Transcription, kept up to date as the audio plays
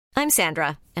I'm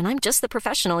Sandra, and I'm just the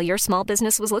professional your small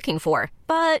business was looking for.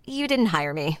 But you didn't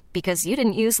hire me because you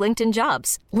didn't use LinkedIn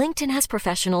Jobs. LinkedIn has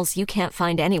professionals you can't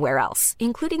find anywhere else,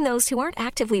 including those who aren't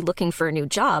actively looking for a new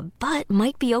job, but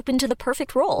might be open to the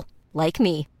perfect role, like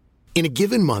me. In a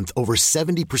given month, over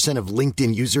 70% of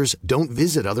LinkedIn users don't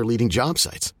visit other leading job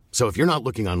sites. So if you're not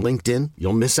looking on LinkedIn,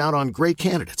 you'll miss out on great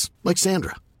candidates like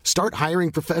Sandra. Start hiring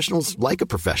professionals like a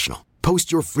professional.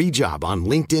 Post your free job on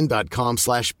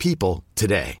linkedin.com/people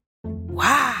today.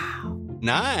 Wow.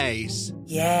 Nice.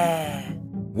 Yeah.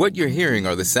 What you're hearing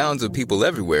are the sounds of people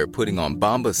everywhere putting on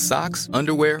Bombas socks,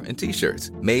 underwear, and T-shirts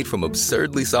made from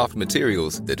absurdly soft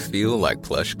materials that feel like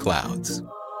plush clouds.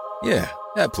 Yeah,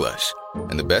 that plush.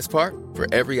 And the best part?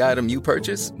 For every item you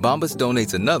purchase, Bombas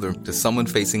donates another to someone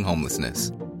facing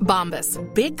homelessness. Bombas.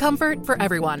 Big comfort for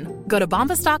everyone. Go to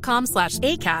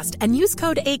bombas.com/ACAST and use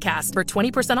code ACAST for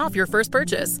 20% off your first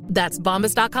purchase. That's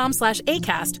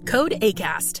bombas.com/ACAST. Code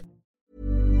ACAST.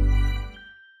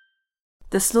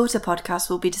 The Slaughter podcast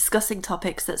will be discussing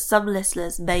topics that some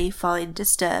listeners may find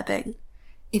disturbing.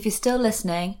 If you're still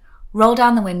listening, roll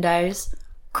down the windows,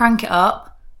 crank it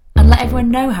up, and let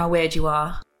everyone know how weird you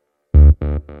are.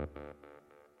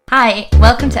 Hi,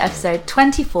 welcome to episode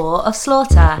 24 of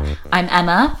Slaughter. I'm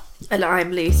Emma. And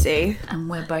I'm Lucy. And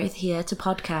we're both here to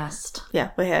podcast.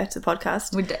 Yeah, we're here to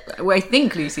podcast. I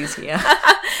think Lucy's here.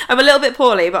 I'm a little bit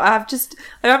poorly, but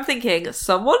I'm thinking,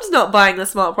 someone's not buying the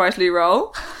Smart Price loo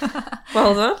roll.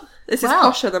 Well done. This is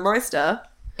posher than my stuff.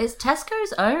 It's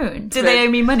Tesco's own. Do they owe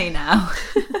me money now?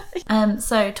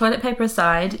 So, toilet paper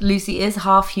aside, Lucy is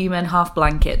half human, half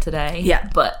blanket today. Yeah.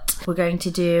 But we're going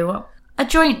to do a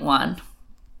joint one.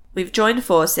 We've joined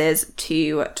forces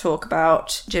to talk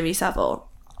about Jimmy Savile.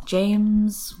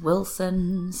 James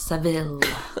Wilson Savile.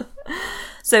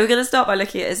 So we're going to start by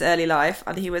looking at his early life,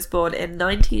 and he was born in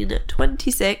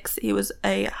 1926. He was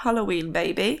a Halloween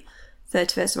baby,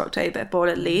 31st of October, born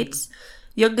at Leeds.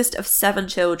 Youngest of 7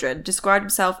 children, described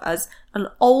himself as an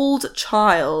old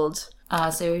child.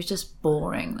 So he was just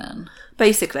boring then.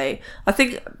 Basically. I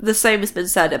think the same has been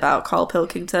said about Carl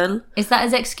Pilkington. Is that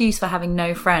his excuse for having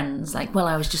no friends? Like, well,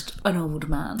 I was just an old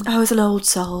man. I was an old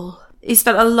soul. He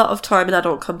spent a lot of time in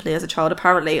adult company as a child,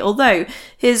 apparently, although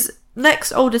his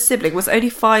next oldest sibling was only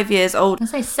 5 years old. I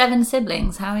say 7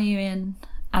 siblings. How are you in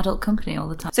adult company all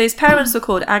the time? So his parents were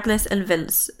called Agnes and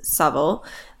Vince Savile,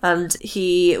 and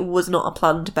he was not a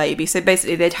planned baby. So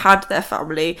basically they'd had their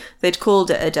family, they'd called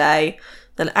it a day,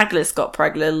 then Agnes got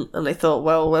pregnant, and they thought,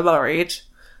 well, we're married,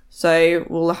 so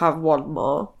we'll have one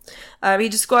more. He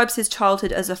describes his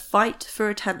childhood as a fight for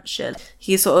attention.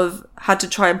 He sort of had to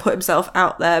try and put himself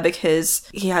out there because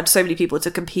he had so many people to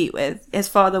compete with. His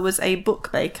father was a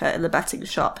bookmaker in the betting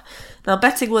shop. Now,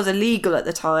 betting was illegal at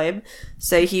the time,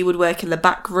 so he would work in the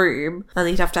back room and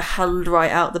he'd have to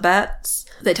handwrite out the bets.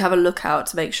 They'd have a lookout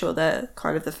to make sure that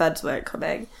kind of the feds weren't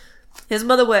coming. His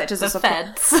mother worked as the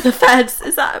feds. The feds.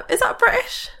 Is that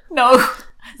British? No.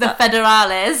 The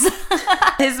federales.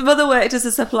 His mother worked as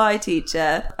a supply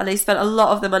teacher, and they spent a lot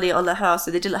of the money on the house,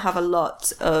 so they didn't have a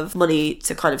lot of money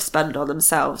to kind of spend on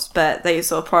themselves, but they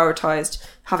sort of prioritised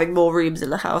having more rooms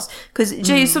in the house. Because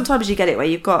sometimes you get it where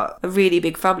you've got a really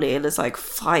big family and there's like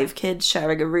 5 kids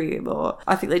sharing a room, or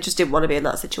I think they just didn't want to be in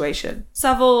that situation.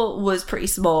 Savile was pretty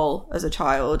small as a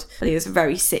child, and he was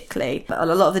very sickly,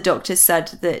 and a lot of the doctors said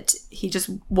that he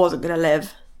just wasn't going to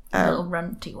live. A little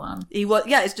runty one. He was,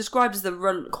 yeah, it's described as the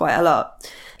runt quite a lot.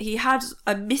 He had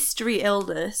a mystery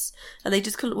illness, and they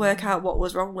just couldn't work out what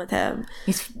was wrong with him.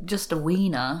 He's just a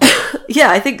wiener. Yeah,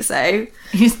 I think so.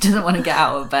 He just doesn't want to get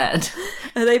out of bed.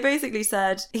 And they basically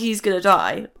said he's going to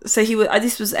die. So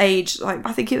this was age, like,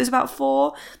 I think it was about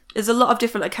 4. There's a lot of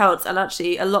different accounts, and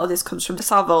actually a lot of this comes from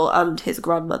Savile, and his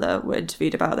grandmother were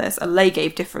interviewed about this, and they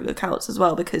gave different accounts as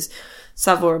well, because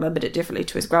Savile remembered it differently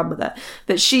to his grandmother.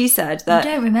 But she said that...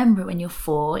 You don't remember it when you're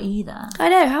 4 either. I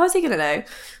know, how is he going to know?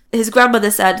 His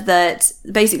grandmother said that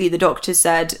basically the doctor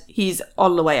said he's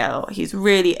on the way out, he's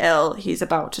really ill, he's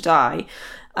about to die.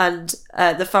 And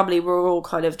the family were all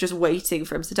kind of just waiting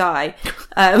for him to die.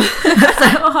 So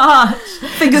harsh.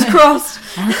 Fingers crossed.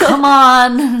 Come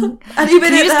on. And he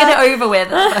Can you just get it over with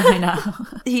by now?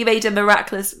 He made a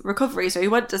miraculous recovery, so he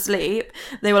went to sleep.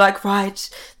 They were like, right,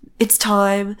 it's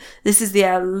time. This is the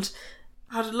end.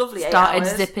 Had a lovely 8 hours.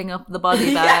 Started zipping up the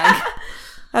body bag. Yeah.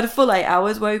 Had a full 8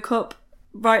 hours, woke up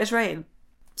right as rain.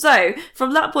 So,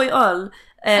 from that point on...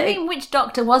 I mean, which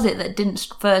doctor was it that didn't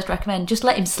first recommend just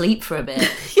let him sleep for a bit?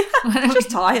 Yeah.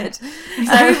 Just tired. He's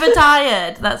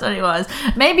overtired. That's what it was.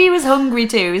 Maybe he was hungry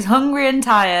too. He was hungry and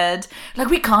tired. Like,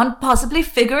 we can't possibly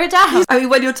figure it out. I mean,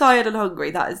 when you're tired and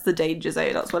hungry, that is the danger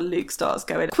zone. That's when Luke starts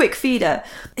going. Quick feeder.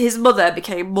 His mother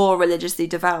became more religiously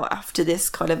devout after this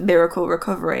kind of miracle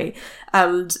recovery,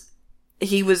 and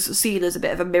he was seen as a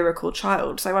bit of a miracle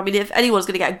child. So, I mean, if anyone's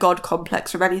going to get a God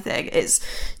complex from anything, it's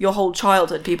your whole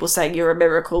childhood, people saying you're a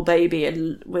miracle baby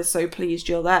and we're so pleased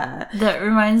you're there. That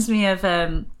reminds me of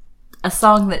a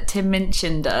song that Tim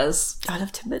Minchin does. I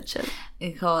love Tim Minchin.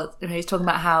 He's talking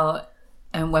about how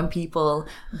when people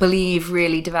believe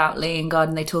really devoutly in God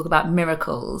and they talk about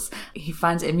miracles, he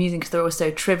finds it amusing because they're all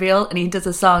so trivial. And he does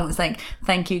a song that's like,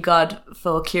 "Thank you, God,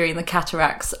 for curing the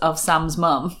cataracts of Sam's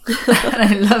mum." And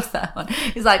I love that one.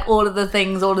 It's like all of the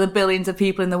things, all of the billions of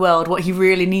people in the world, what he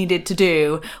really needed to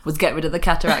do was get rid of the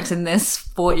cataracts in this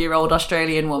 40-year-old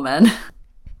Australian woman.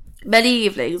 Many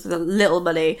evenings with a little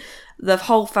money, the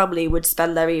whole family would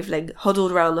spend their evening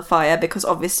huddled around the fire, because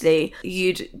obviously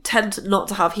you'd tend not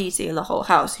to have heating in the whole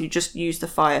house. You just use the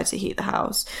fire to heat the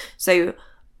house. So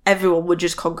everyone would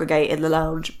just congregate in the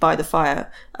lounge by the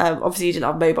fire. Obviously you didn't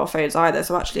have mobile phones either,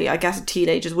 so actually I guess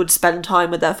teenagers would spend time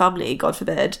with their family, God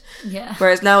forbid. Yeah.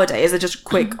 Whereas nowadays they're just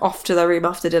quick off to their room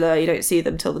after dinner. You don't see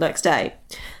them till the next day.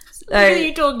 What are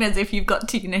you talking as if you've got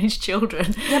teenage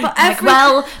children? Yeah, but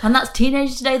and that's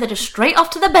teenagers today. They're just straight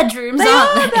off to their bedrooms,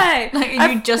 aren't they? Like, are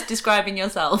you just describing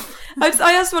yourself? I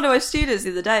asked one of my students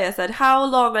the other day, I said, how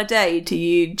long a day do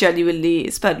you genuinely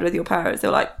spend with your parents? They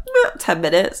were like, 10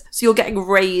 minutes. So you're getting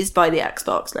raised by the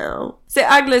Xbox now. So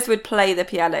Agnes would play the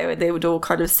piano and they would all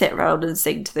kind of sit around and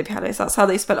sing to the piano. So that's how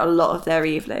they spent a lot of their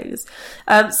evenings.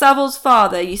 Saville's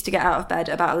father used to get out of bed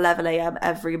about 11 a.m.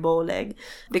 every morning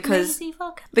because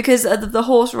of the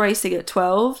horse racing at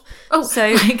 12. Oh, so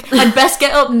I'd best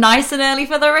get up nice and early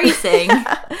for the racing.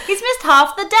 He's missed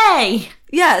half the day.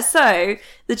 Yeah, so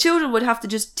the children would have to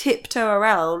just tiptoe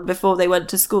around before they went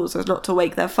to school so as not to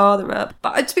wake their father up.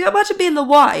 But imagine being the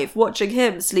wife, watching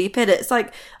him sleep in. It's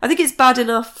like, I think it's bad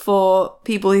enough for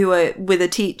people who are with a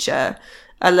teacher,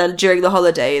 and then during the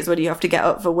holidays when you have to get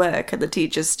up for work and the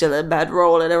teacher's still in bed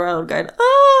rolling around going,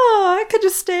 oh, I could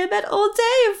just stay in bed all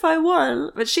day if I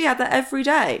want. But she had that every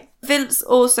day. Vince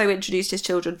also introduced his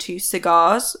children to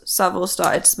cigars. Saville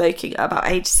started smoking at about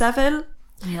age 7.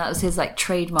 Yeah, that was his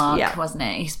trademark, wasn't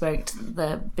it? He smoked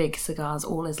the big cigars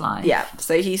all his life. Yeah,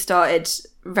 so he started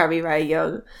very, very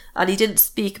young, and he didn't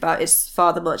speak about his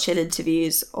father much in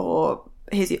interviews or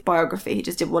his biography. He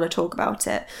just didn't want to talk about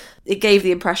it. It gave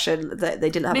the impression that they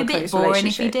didn't have a close relationship. A bit boring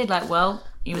if he did,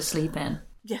 he was sleeping.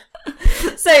 Yeah.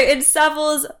 So in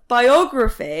Saville's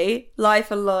biography,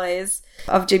 Life and Lies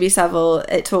of Jimmy Savile,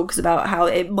 it talks about how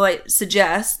it might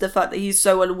suggest the fact that he's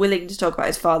so unwilling to talk about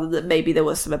his father that maybe there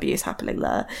was some abuse happening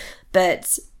there,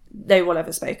 but no one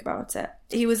ever spoke about it.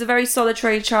 He was a very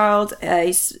solitary child.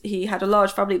 He had a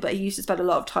large family, but he used to spend a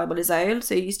lot of time on his own,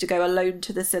 so he used to go alone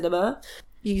to the cinema.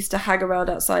 He used to hang around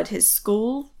outside his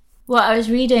school. Well, I was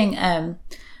reading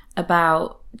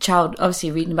about child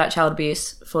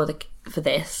abuse for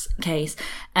this case,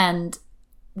 and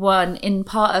in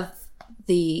part of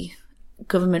the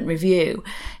government review,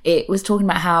 it was talking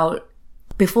about how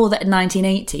before the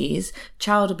 1980s,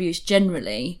 child abuse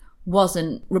generally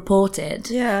wasn't reported.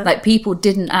 Yeah. People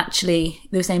didn't actually,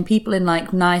 they were saying people in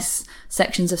nice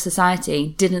sections of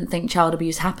society didn't think child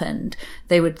abuse happened.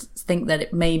 They would think that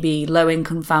it may be low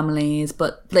income families,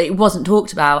 but it wasn't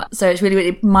talked about. So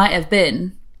it might have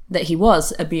been that he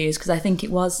was abused, because I think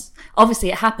it was, obviously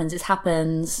it happens,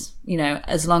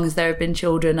 as long as there have been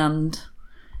children and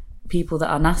people that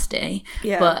are nasty.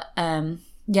 Yeah. But,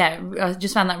 I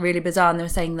just found that really bizarre. And they were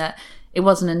saying that it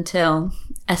wasn't until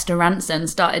Esther Rantzen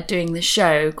started doing this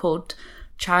show called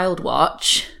Child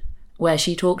Watch, where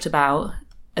she talked about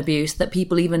abuse, that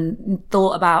people even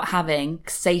thought about having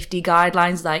safety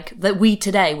guidelines that we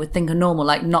today would think are normal,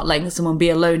 not letting someone be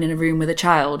alone in a room with a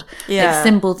child. Yeah.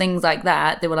 Simple things like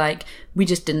that. They were we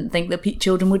just didn't think that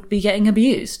children would be getting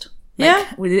abused.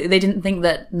 They didn't think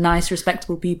that nice,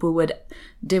 respectable people would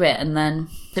do it. And then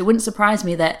it wouldn't surprise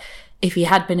me that if he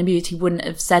had been abused, he wouldn't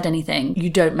have said anything. You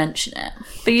don't mention it.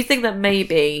 But you think that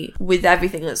maybe with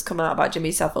everything that's come out about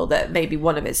Jimmy Savile, that maybe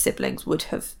one of his siblings would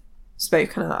have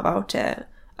spoken out about it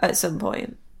at some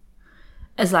point,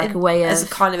 as a way of, as a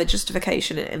kind of a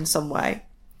justification in some way.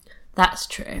 That's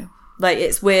true.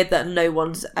 It's weird that no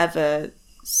one's ever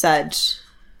said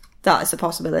that is a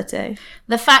possibility.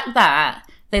 The fact that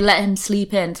they let him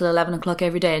sleep in till 11 o'clock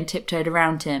every day and tiptoed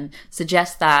around him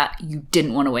suggests that you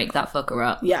didn't want to wake that fucker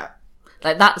up. Yeah.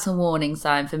 That's a warning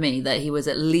sign for me that he was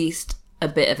at least a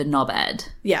bit of a knobhead.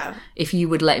 Yeah. If you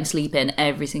would let him sleep in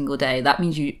every single day, that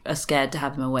means you are scared to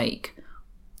have him awake.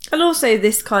 And also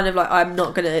this kind of like, I'm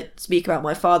not going to speak about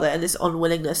my father, and this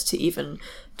unwillingness to even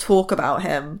talk about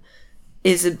him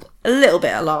is a little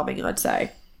bit alarming, I'd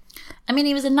say. I mean,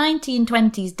 he was a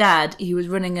 1920s dad who was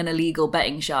running an illegal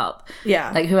betting shop.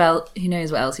 Yeah. Like, who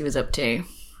knows what else he was up to?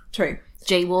 True.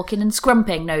 Jaywalking and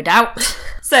scrumping, no doubt.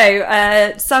 So,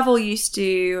 Savile used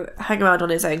to hang around on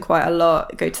his own quite a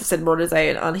lot, go to cinema on his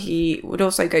own, and he would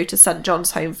also go to St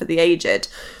John's Home for the Aged,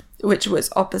 which was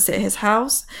opposite his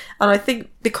house. And I think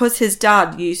because his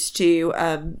dad used to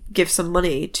give some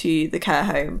money to the care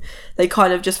home, they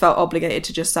kind of just felt obligated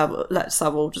to just let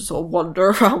Savile just sort of wander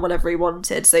around whenever he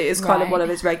wanted. So it was kind of one of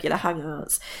his regular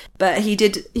hangouts. But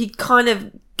he kind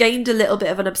of gained a little bit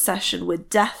of an obsession with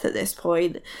death at this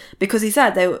point, because he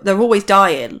said they're always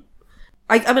dying.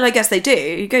 I mean, I guess they do.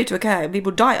 You go to a care home,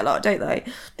 people die a lot, don't they?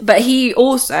 But he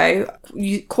also,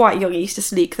 quite young, he used to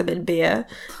sneak them in beer,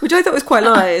 which I thought was quite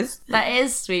nice. That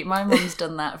is sweet. My mum's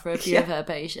done that for a few of her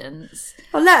patients.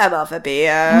 I'll let him have a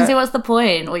beer. So what's the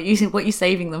point? What are you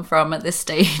saving them from at this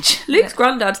stage? Luke's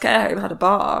granddad's care home had a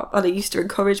bar, and it used to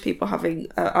encourage people having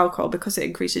alcohol because it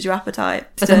increases your appetite.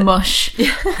 With a mush.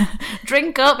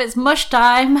 Drink up, it's mush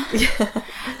time. Yeah.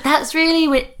 That's really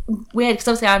weird, because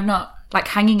obviously I'm not... Like,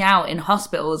 hanging out in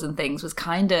hospitals and things was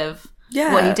kind of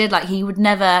what he did. Like, he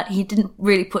didn't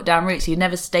really put down roots. He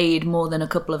never stayed more than a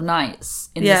couple of nights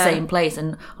in the same place.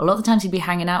 And a lot of the times he'd be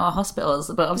hanging out at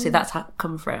hospitals, but obviously that's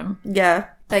come from. Yeah.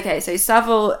 Okay, so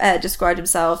Savile described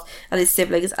himself and his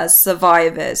siblings as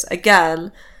survivors.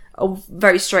 Again, a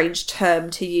very strange term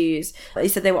to use. He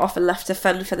said they were often left to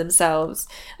fend for themselves.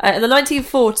 In the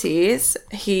 1940s,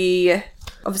 he...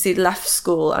 obviously left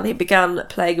school and he began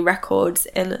playing records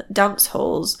in dance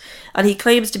halls, and he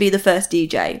claims to be the first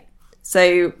DJ.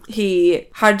 So he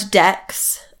had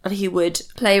decks and he would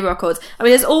play records. I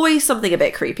mean, there's always something a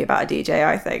bit creepy about a DJ,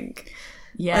 I think.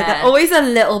 Yeah. Like, they're always a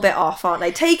little bit off, aren't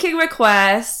they? Taking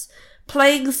requests,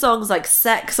 playing songs like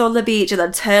Sex on the Beach and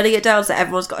then turning it down so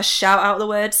everyone's got to shout out the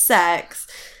word sex.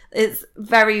 It's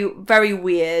very, very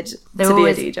weird to be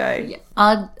a DJ. Yeah.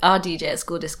 Our DJ at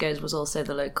School Discos was also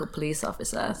the local police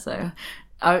officer, so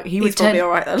he's probably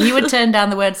all right then. He would turn down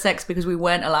the word sex because we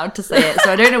weren't allowed to say it.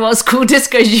 So I don't know what School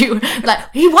Discos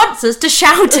he wants us to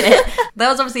shout it. That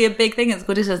was obviously a big thing at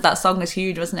School Discos. That song was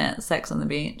huge, wasn't it? Sex on the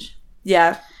Beach.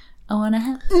 Yeah. I want to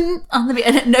have on the beach.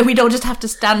 And no, we'd all just have to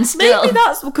stand still. Maybe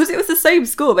that's because it was the same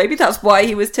school. Maybe that's why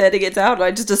he was turning it down.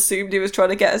 I just assumed he was trying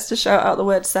to get us to shout out the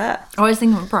word sex. I was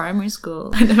thinking of primary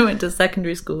school. I never went to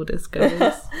secondary school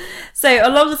discos. So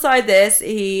alongside this,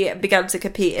 he began to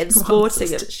compete in sporting.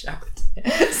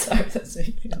 Sorry, that's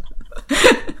me.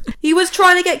 He was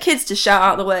trying to get kids to shout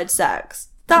out the word sex.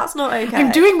 That's not okay.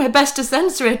 I'm doing my best to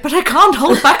censor it, but I can't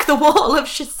hold back the wall of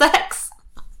sex.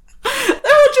 They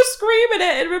were just screaming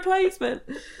it in replacement.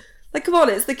 Like, come on,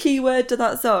 it's the key word to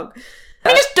that song.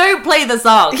 We just don't play the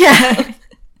song. Yeah.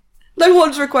 No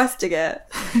one's requesting it.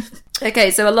 Okay,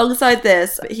 so alongside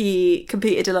this, he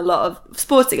competed in a lot of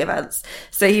sporting events.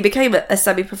 So he became a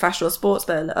semi-professional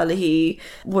sportsman, and he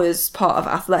was part of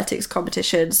athletics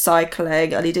competitions,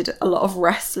 cycling, and he did a lot of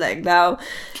wrestling. Now,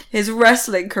 his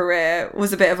wrestling career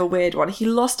was a bit of a weird one. He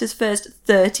lost his first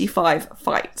 35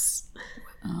 fights.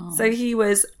 Oh. So he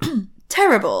was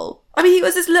terrible. I mean, he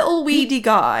was this little weedy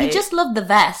guy. He just loved the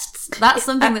vests. That's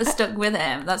something that stuck with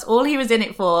him. That's all he was in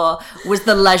it for, was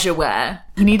the leisure wear.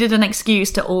 He needed an excuse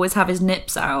to always have his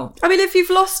nips out. I mean, if you've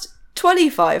lost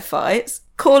 25 fights,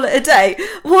 call it a day.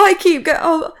 Why keep going?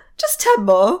 Oh, just 10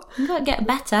 more. You gotta get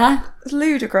better. It's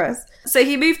ludicrous. So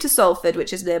he moved to Salford,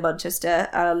 which is near Manchester,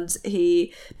 and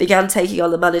he began taking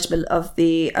on the management of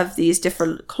these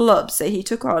different clubs. So he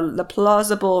took on the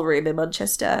Plaza Ballroom in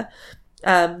Manchester,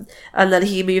 and then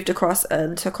he moved across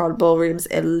and took on ballrooms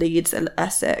in Leeds and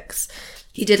Essex.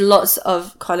 He did lots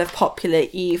of kind of popular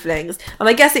evenings, and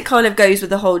I guess it kind of goes with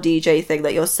the whole DJ thing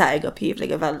that you're setting up evening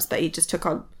events, but he just took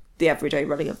on the everyday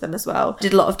running of them as well.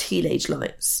 Did a lot of teenage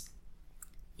nights.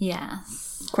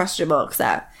 Yes. Question marks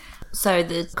there. So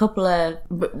there's a couple of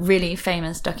really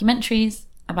famous documentaries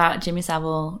about Jimmy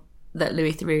Savile that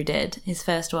Louis Theroux did. His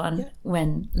first one,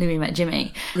 when Louis met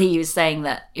Jimmy, he was saying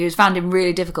that he was found him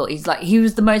really difficult. He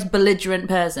was the most belligerent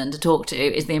person to talk to,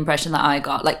 is the impression that I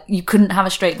got. Like, you couldn't have a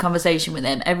straight conversation with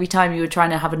him. Every time you were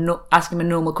trying to ask him a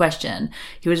normal question,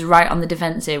 he was right on the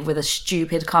defensive with a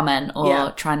stupid comment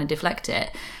or trying to deflect it.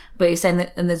 But he's saying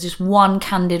that, and there's just one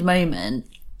candid moment.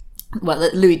 Well,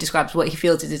 Louis describes what he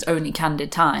feels is his only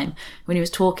candid time, when he was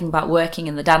talking about working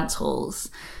in the dance halls,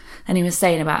 and he was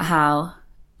saying about how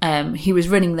he was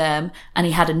running them, and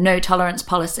he had a no tolerance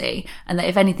policy, and that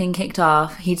if anything kicked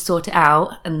off, he'd sort it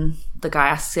out. And the guy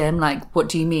asks him, like, what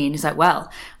do you mean? He's like,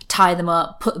 well, tie them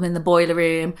up, put them in the boiler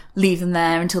room, leave them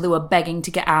there until they were begging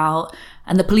to get out.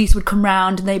 And the police would come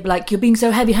round and they'd be like, you're being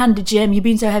so heavy-handed, Jim, you're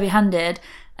being so heavy-handed.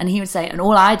 And he would say, and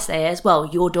all I'd say is, well,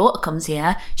 your daughter comes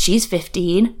here, she's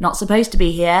 15, not supposed to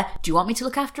be here. Do you want me to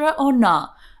look after her or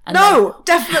not? And no,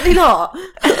 definitely not.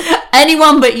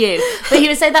 Anyone but you. But he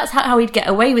would say that's how he'd get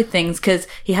away with things, because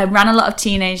he had ran a lot of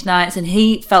teenage nights, and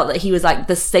he felt that he was like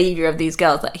the saviour of these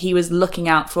girls, that he was looking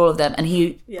out for all of them.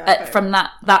 And from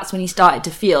that's when he started to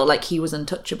feel like he was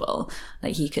untouchable,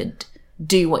 like he could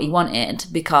do what he wanted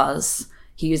because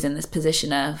he was in this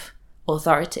position of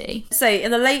authority. So in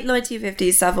the late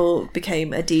 1950s, Savile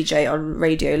became a DJ on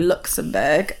Radio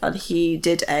Luxembourg, and he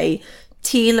did a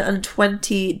teen and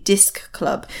 20 disc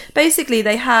club. Basically,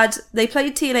 they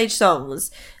played teenage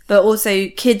songs, but also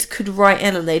kids could write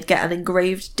in and they'd get an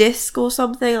engraved disc or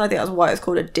something. I think that's why it's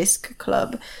called a disc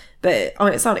club. But I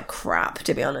mean, it sounded crap,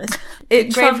 to be honest.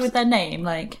 Engraved with their name,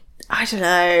 like, I don't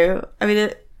know. I mean,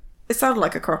 it sounded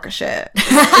like a crock of shit.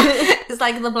 It's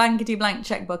like the blankety blank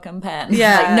checkbook and pen.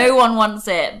 Yeah, like, no one wants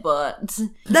it, but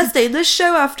let's name the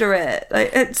show after it.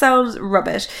 Like, it sounds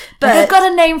rubbish, but they've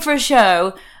got a name for a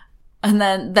show. And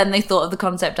then they thought of the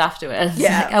concept afterwards.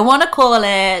 Yeah. Like, I want to call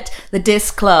it the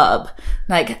Disc Club.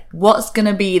 Like, what's going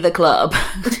to be the club?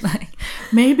 Like,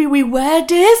 maybe we wear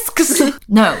discs?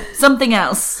 No, something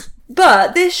else.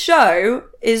 But this show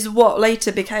is what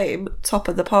later became Top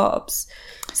of the Pops.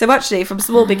 So actually, from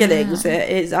small beginnings, it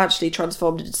is actually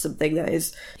transformed into something that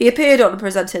is... He appeared on and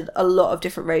presented a lot of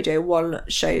different Radio 1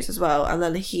 shows as well. And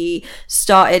then he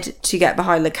started to get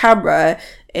behind the camera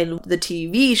in the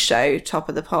TV show Top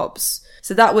of the Pops.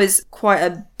 So that was quite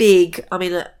a big... I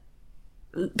mean,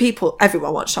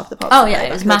 everyone watched Top of the Pops. Oh yeah,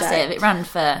 it was massive. It ran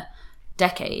for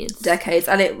decades.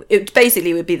 And it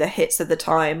basically would be the hits of the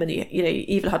time. And you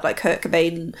even had like Kurt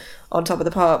Cobain on Top of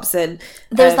the Pops. And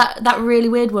there was that really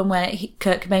weird one where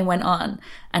Kurt Cobain went on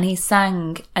and he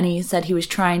sang and he said he was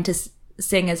trying to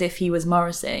sing as if he was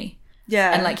Morrissey.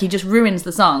 Yeah. And like he just ruins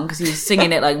the song because he's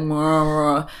singing it like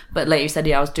but later he said,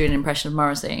 yeah, I was doing an impression of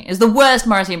Morrissey. It was the worst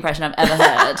Morrissey impression I've ever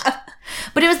heard.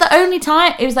 But it was the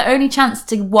only chance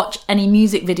to watch any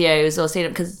music videos or see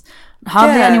them, because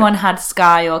hardly anyone had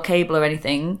Sky or cable or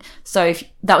anything. So if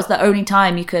that was the only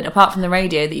time you could, apart from the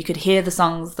radio, that you could hear the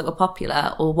songs that were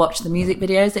popular or watch the music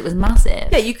videos. It was massive.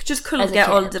 Yeah, you just couldn't get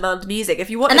on-demand music if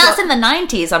you wanted. And that's in the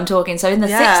 90s I'm talking. So in the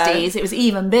 60s it was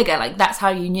even bigger. Like, that's how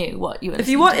you knew what you were listening to. If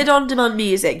you wanted on-demand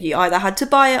music, you either had to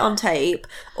buy it on tape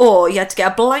or you had to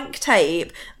get a blank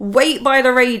tape, wait by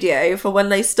the radio for when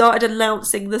they started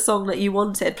announcing the song that you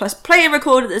wanted, plus play and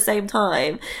record at the same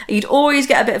time. And you'd always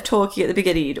get a bit of talkie at the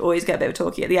beginning, you'd always get a bit of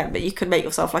talkie at the end, but you could make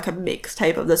yourself like a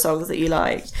mixtape of the songs that you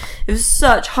liked. It was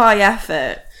such high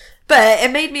effort, but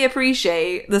it made me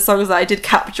appreciate the songs that I did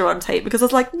capture on tape, because I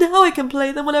was like, now I can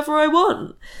play them whenever I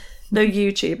want. No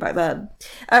YouTube back then.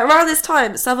 Around this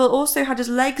time, Savile also had his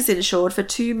legs insured for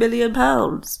 £2 million.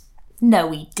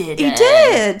 No, he didn't. He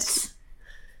did.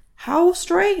 How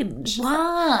strange.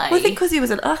 Why? Well, I think because he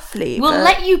was an athlete. We'll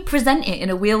let you present it in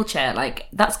a wheelchair. Like,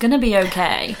 that's going to be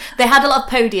okay. They had a lot of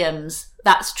podiums.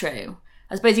 That's true.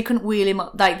 I suppose you couldn't wheel him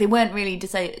up. Like, they weren't really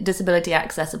disability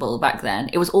accessible back then.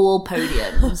 It was all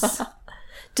podiums.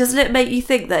 Doesn't it make you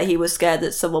think that he was scared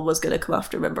that someone was going to come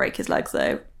after him and break his legs,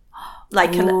 though?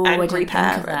 Like an angry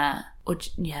parent. Think of that. Or,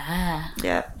 yeah.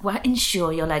 Yeah. Why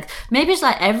insure your legs? Maybe it's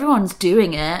like everyone's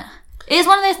doing it. It's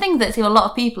one of those things that see a lot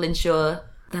of people insure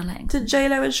their legs. Did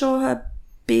J-Lo insure her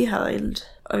behind?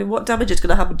 I mean, what damage is going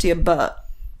to happen to your butt?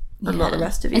 And not the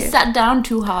rest of you. It's sat down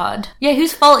too hard. Yeah,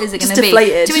 whose fault is it going to be?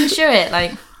 Deflated. To insure it,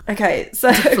 like... Okay,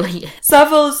 so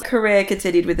Savile's career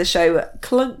continued with the show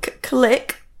Clunk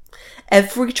Click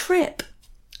Every Trip.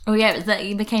 Oh yeah, it was that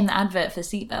he became the advert for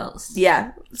seatbelts.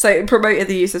 Yeah, so it promoted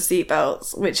the use of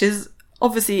seatbelts, which is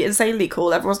obviously insanely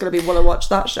cool. Everyone's going to want to watch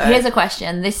that show. Here's a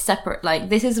question. This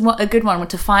is a good one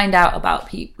to find out about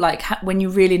people, like when you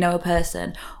really know a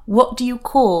person. What do you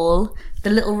call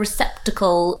the little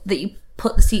receptacle that you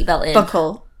put the seatbelt in?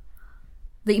 Buckle.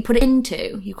 That you put it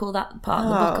into. You call that part of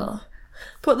the buckle.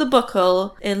 Put the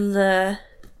buckle in the...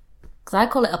 Because I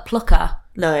call it a plucker.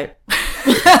 No.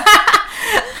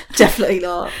 Definitely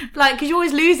not. Like, because you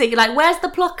always lose it. You're like, where's the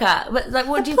plucker? Like,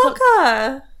 what do you call...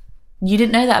 Plucker. You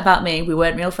didn't know that about me. We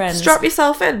weren't real friends. Strap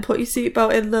yourself in. Put your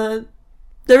seatbelt in the...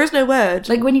 There is no word.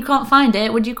 Like, when you can't find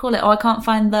it, what do you call it? Oh, I can't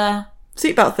find the...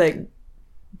 Seatbelt thing.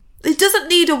 It doesn't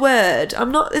need a word.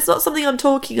 It's not something I'm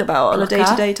talking about on a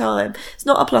day-to-day time. It's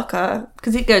not a plucker.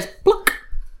 Because it goes pluck.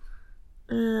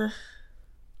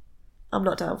 I'm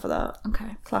not down for that.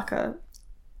 Okay. Clacker.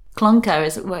 Clunker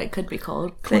is what it could be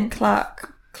called. Click, clack.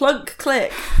 Clunk,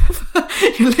 click.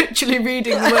 You're literally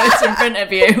reading the words in front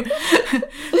of you.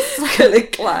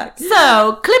 Click, clack.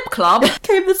 So, clip clop.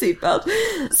 Came the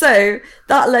seatbelt. So,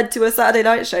 that led to a Saturday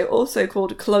night show also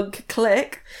called Clunk,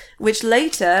 Click, which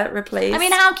later replaced... I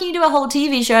mean, how can you do a whole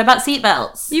TV show about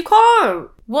seatbelts? You can't.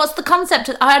 What's the concept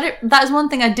of... that is one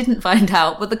thing I didn't find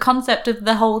out, what the concept of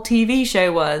the whole TV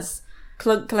show was.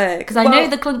 Clunk, click. Because I know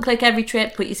the clunk, click every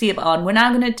trip, put your seatbelt on. We're now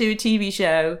going to do a TV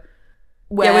show...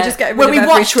 Where, we're just getting rid of we every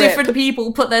watch trip. different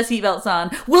people put their seatbelts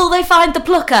on. Will they find the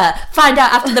plucker? Find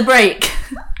out after the break.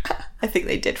 I think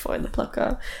they did find the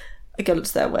plucker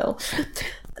against their will.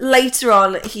 Later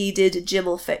on, he did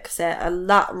Jim'll Fix It, and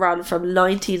that ran from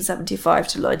 1975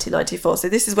 to 1994. So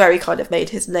this is where he kind of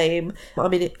made his name. I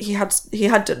mean, he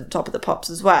had done Top of the Pops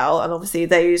as well, and obviously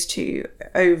those two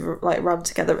ran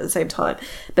together at the same time.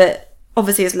 But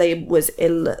obviously his name was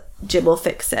in Jim'll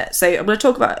Fix It. So I'm going to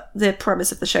talk about the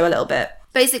premise of the show a little bit.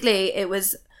 Basically, it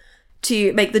was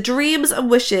to make the dreams and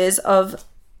wishes of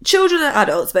children and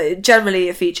adults, but generally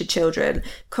it featured children,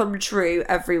 come true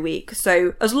every week.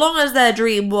 So as long as their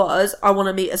dream was, I want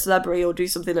to meet a celebrity or do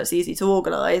something that's easy to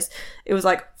organise, it was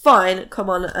like, fine, come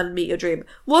on and meet your dream.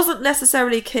 Wasn't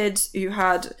necessarily kids who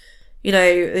had,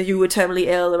 who were terminally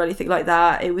ill or anything like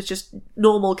that. It was just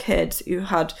normal kids who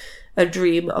had a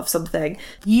dream of something.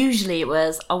 Usually it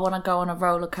was, I want to go on a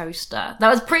roller coaster. That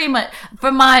was pretty much,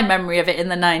 from my memory of it in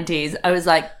the 90s,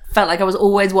 felt like I was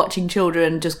always watching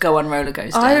children just go on roller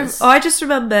coasters. I just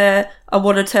remember, I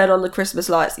want to turn on the Christmas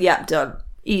lights. Yep, done.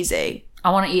 Easy. I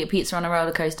want to eat a pizza on a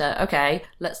roller coaster. Okay,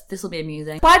 this will be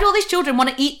amusing. Why do all these children want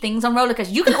to eat things on roller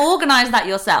coasters? You can organise that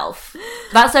yourself.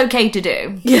 That's okay to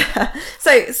do. Yeah.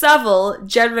 So Savile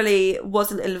generally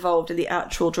wasn't involved in the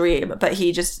actual dream, but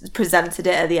he just presented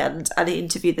it at the end and he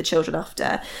interviewed the children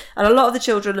after. And a lot of the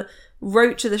children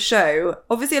wrote to the show,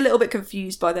 obviously a little bit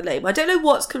confused by the name. I don't know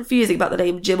what's confusing about the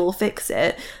name Jim'll Fix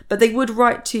It, but they would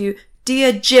write to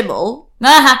Dear Jim'll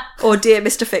or Dear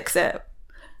Mr. Fix It.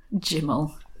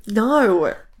 Jim'll.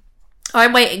 No.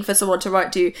 I'm waiting for someone to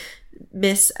write to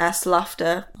Miss S.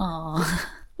 Laughter. Aww.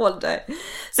 One day.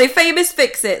 So famous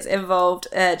fix-its involved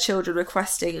children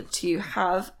requesting to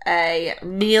have a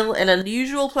meal in an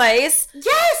unusual place.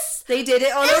 Yes! They did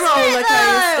it on a roller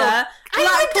coaster.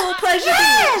 Blackpool Pleasure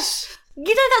Beach.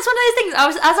 You know, that's one of those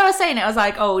things. As I was saying it, I was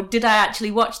like, oh, did I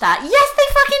actually watch that? Yes,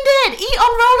 they fucking did! Eat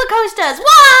on roller coasters!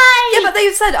 Why? Yeah, but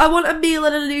they've said, I want a meal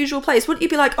in an unusual place. Wouldn't you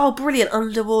be like, oh, brilliant,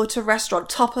 underwater restaurant,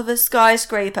 top of a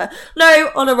skyscraper?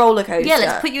 No, on a roller coaster. Yeah,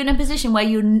 let's put you in a position where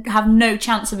you have no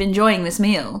chance of enjoying this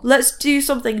meal. Let's do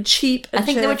something cheap and I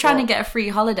think they were trying to get a free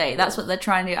holiday. That's what they're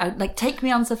trying to... Like, take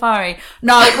me on safari.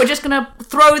 No, we're just going to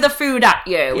throw the food at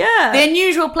you. Yeah. The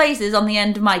unusual places on the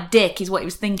end of my dick is what he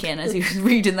was thinking as he was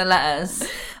reading the letters.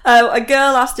 A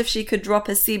girl asked if she could drop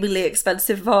a seemingly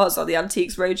expensive vase on the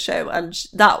Antiques Roadshow, and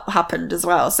that happened as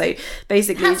well. So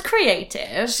basically, that's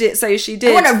creative. She did.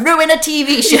 I want to ruin a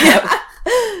TV show.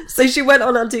 Yeah. So she went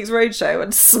on Antiques Roadshow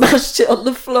and smashed it on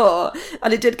the floor,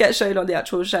 and it did get shown on the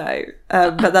actual show.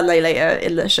 But then they later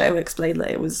in the show explained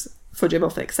that it was for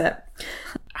Jim'll Fix It.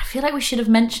 I feel like we should have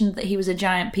mentioned that he was a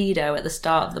giant pedo at the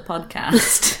start of the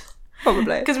podcast.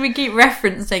 Probably. Because we keep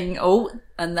referencing,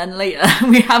 and then later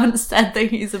we haven't said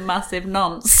that he's a massive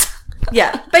nonce.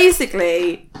 Yeah,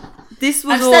 basically, this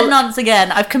was I've said nonce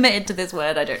again. I've committed to this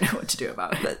word. I don't know what to do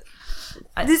about it.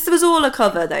 This was all a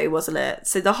cover, though, wasn't it?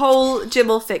 So the whole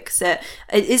Jim'll Fix It,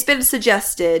 it's been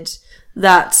suggested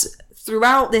that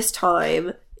throughout this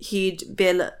time, he'd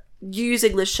been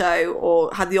using the show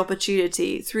or had the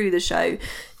opportunity through the show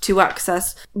to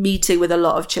access meeting with a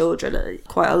lot of children,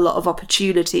 quite a lot of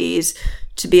opportunities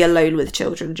to be alone with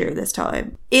children during this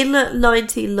time. In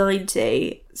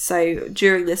 1990, so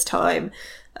during this time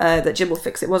that Jim'll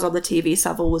Fix It was on the TV,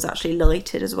 Savile was actually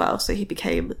knighted as well, so he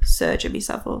became Sir Jimmy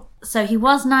Savile. So he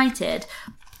was knighted.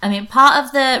 I mean, part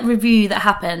of the review that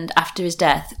happened after his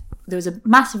death, there was a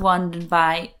massive one done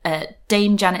by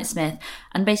Dame Janet Smith,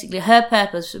 and basically her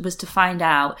purpose was to find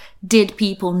out, did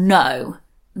people know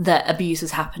that abuse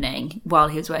was happening while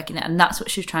he was working there? And that's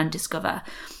what she was trying to discover.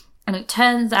 And it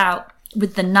turns out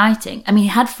with the knighting, I mean, he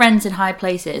had friends in high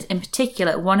places. In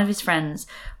particular, one of his friends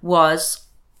was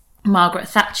Margaret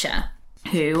Thatcher,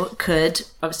 who could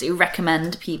obviously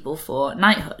recommend people for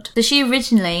knighthood. So she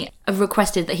originally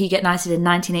requested that he get knighted in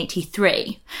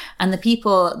 1983, and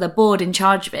the board in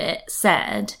charge of it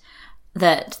said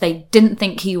that they didn't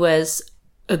think he was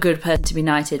a good person to be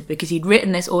knighted because he'd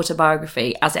written this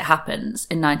autobiography, As It Happens,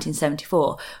 in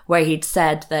 1974, where he'd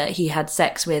said that he had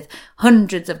sex with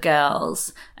hundreds of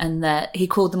girls and that he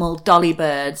called them all dolly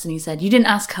birds. And he said, you didn't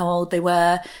ask how old they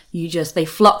were. They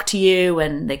flocked to you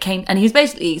and they came. And he was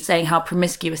basically saying how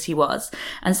promiscuous he was.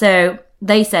 And so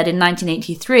they said in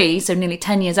 1983, so nearly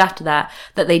 10 years after that,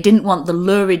 that they didn't want the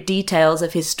lurid details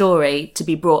of his story to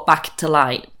be brought back to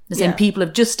light. As in, people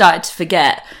have just started to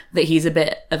forget that he's a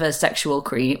bit of a sexual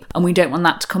creep, and we don't want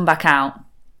that to come back out.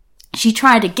 She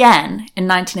tried again in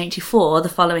 1984, the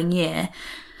following year,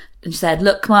 and said,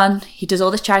 look, come on, he does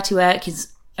all this charity work,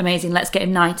 he's amazing, let's get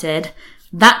him knighted.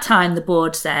 That time, the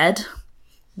board said,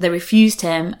 they refused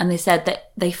him, and they said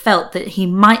that they felt that he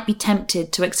might be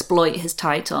tempted to exploit his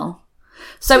title.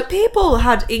 So people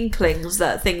had inklings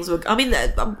that things were, I mean,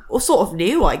 they're sort of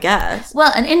new, I guess.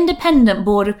 Well, an independent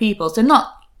board of people, so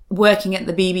not working at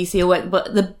the BBC or work,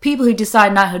 but the people who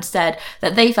decide knighthood said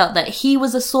that they felt that he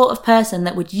was the sort of person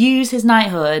that would use his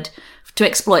knighthood to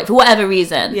exploit for whatever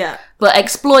reason. Yeah. But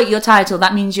exploit your title,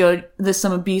 that means there's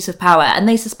some abuse of power. And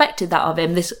they suspected that of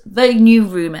him. They knew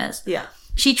rumours. Yeah.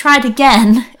 She tried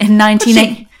again in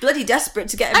 1980. Bloody desperate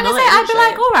to get him knighted. I'd be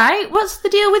like, all right, what's the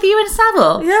deal with you and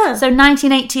Savile? Yeah. So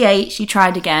 1988, she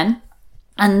tried again.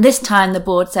 And this time the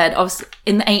board said, obviously,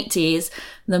 in the 80s,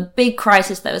 the big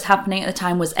crisis that was happening at the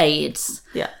time was AIDS.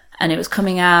 Yeah. And it was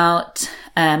coming out,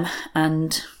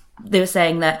 and they were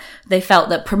saying that they felt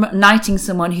that knighting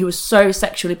someone who was so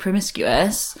sexually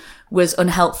promiscuous was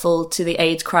unhelpful to the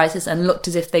AIDS crisis and looked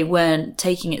as if they weren't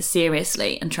taking it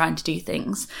seriously and trying to do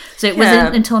things. So it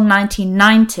wasn't until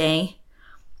 1990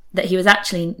 that he was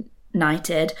actually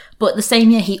knighted, but the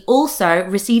same year he also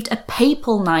received a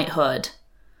papal knighthood.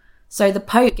 So the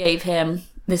Pope gave him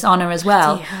this honour as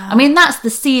well. Yeah. I mean, that's the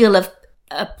seal of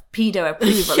a pedo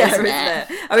approval, isn't it?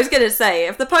 I was going to say,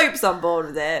 if the Pope's on board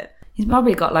with it... He's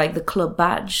probably got, like, the club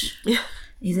badge. Yeah.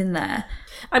 He's in there.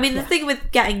 I mean, the thing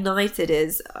with getting knighted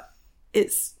is...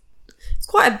 It's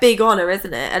quite a big honour,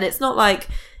 isn't it? And it's not like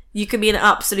you can be an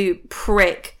absolute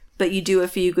prick, but you do a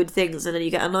few good things and then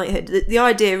you get a knighthood. The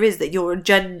idea is that you're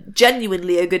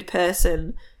genuinely a good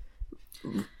person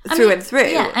through and through.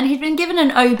 Yeah, and he'd been given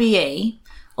an OBE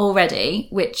already,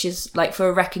 which is like for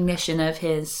a recognition of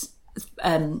his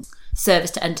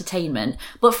service to entertainment.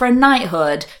 But for a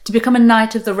knighthood, to become a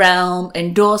knight of the realm,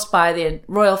 endorsed by the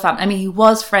royal family, I mean, he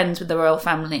was friends with the royal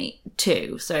family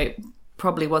too, so it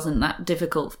probably wasn't that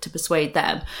difficult to persuade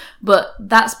them. But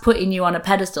that's putting you on a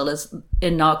pedestal as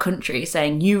in our country,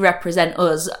 saying you represent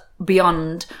us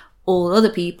beyond all other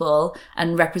people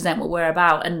and represent what we're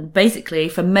about. And basically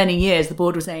for many years the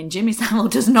board was saying Jimmy Savile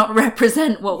does not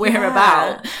represent what we're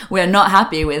about. We're not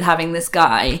happy with having this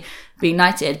guy be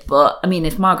knighted. But I mean,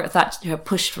 if Margaret Thatcher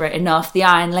pushed for it enough, the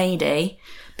Iron Lady.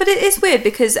 But it is weird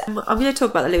because I'm going to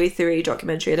talk about the Louis Theroux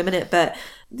documentary in a minute, but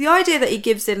the idea that he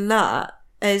gives in that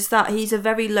is that he's a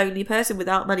very lonely person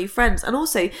without many friends, and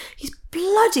also he's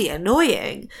bloody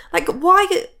annoying. Like, why...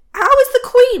 How is the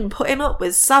Queen putting up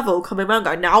with Savile coming around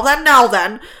going, now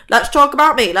then, let's talk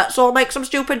about me, let's all make some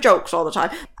stupid jokes all the time?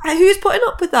 Who's putting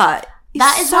up with that?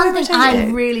 That is one thing I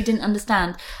really didn't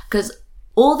understand, because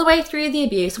all the way through the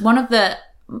abuse, one of the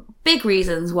big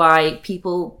reasons why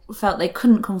people felt they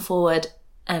couldn't come forward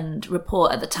and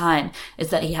report at the time is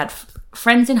that he had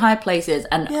friends in high places,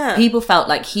 and people felt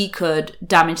like he could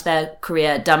damage their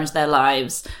career, damage their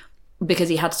lives, because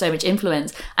he had so much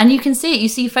influence. And you can see it. You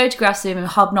see photographs of him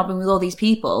hobnobbing with all these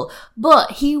people. But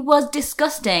he was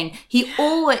disgusting. He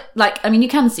always, like, I mean, you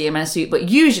can see him in a suit, but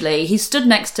usually he stood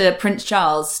next to Prince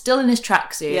Charles, still in his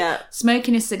tracksuit,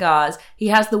 smoking his cigars. He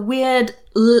has the weird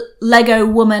Lego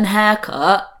woman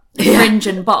haircut, fringe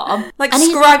and bob. Like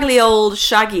scraggly old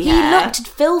shaggy hair. He looked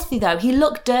filthy, though. He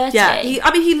looked dirty. Yeah,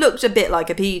 he looked a bit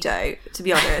like a pedo, to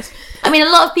be honest. I mean,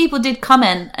 a lot of people did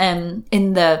comment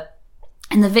in the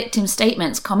victim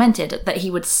statements, commented that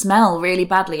he would smell really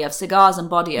badly of cigars and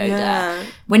body odour. Yeah.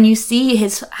 When you see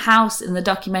his house in the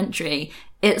documentary,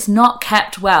 it's not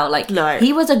kept well. Like, no.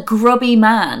 He was a grubby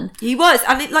man. He was.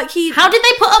 And how did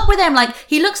they put up with him? Like,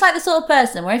 he looks like the sort of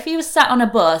person where if he was sat on a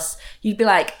bus, you'd be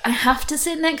like, I have to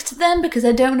sit next to them because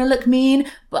I don't want to look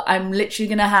mean, but I'm literally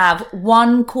going to have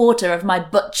 1/4 of my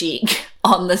butt cheek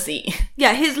on the seat.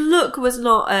 Yeah, his look was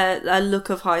not a look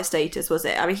of high status, was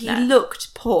it? I mean, he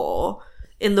looked poor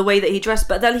in the way that he dressed,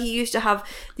 but then he used to have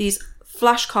these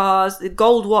flash cars, the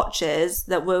gold watches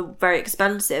that were very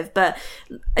expensive, but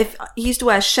if he used to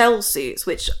wear shell suits,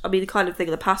 which, I mean, kind of thing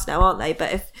of the past now, aren't they?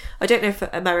 But I don't know if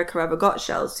America ever got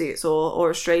shell suits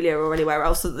or Australia or anywhere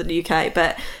else other than the UK,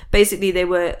 but basically they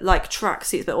were like track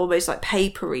suits, but almost like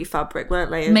papery fabric,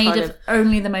 weren't they? And made of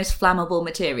only the most flammable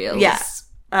materials. Yeah.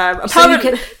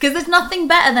 Apparently, because there's nothing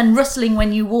better than rustling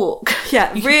when you walk.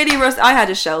 yeah, really. I had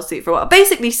a shell suit for a while.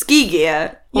 Basically, ski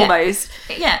gear almost.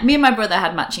 Yeah, me and my brother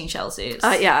had matching shell suits.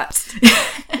 Yeah,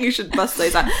 you should bust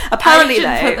those out. Apparently,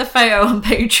 I should put the photo on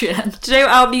Patreon. Do you know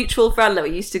our mutual friend that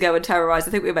we used to go and terrorise?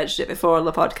 I think we mentioned it before on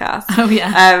the podcast. Oh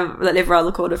yeah, that lived around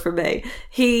the corner from me.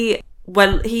 He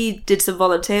did some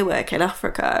volunteer work in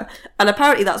Africa, and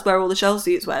apparently that's where all the shell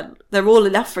suits went. They're all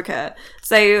in Africa,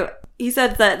 so. He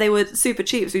said that they were super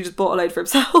cheap, so he just bought a load for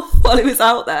himself while he was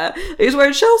out there. He was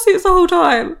wearing shell suits the whole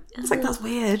time. It's like, that's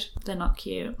weird. They're not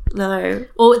cute. No.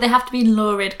 Or they have to be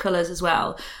lurid colours as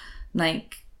well.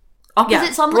 Like,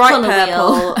 opposites on the bright colour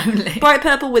purple, wheel only. Bright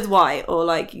purple with white, or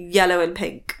like yellow and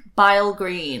pink. Bile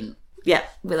green. Yeah.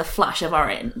 With a flash of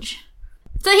orange.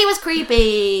 So he was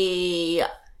creepy. He's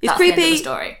That's creepy. The end of the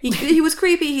story. He was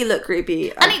creepy, he looked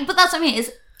creepy. But that's what I mean,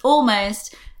 it's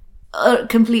almost...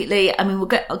 completely. I mean, we'll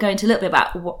go into a little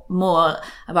bit more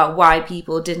about why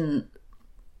people didn't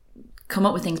come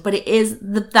up with things, but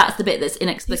that's the bit that's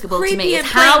inexplicable to me. Is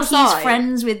how he's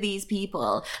friends with these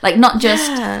people. Like, not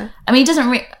just. I mean, he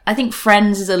doesn't. I think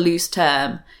friends is a loose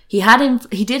term. He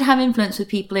did have influence with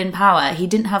people in power. He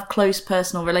didn't have close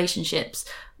personal relationships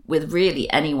with really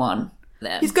anyone.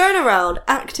 He's going around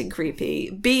acting creepy,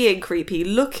 being creepy,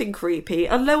 looking creepy,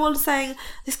 and no one's saying,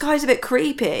 this guy's a bit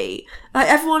creepy. Like,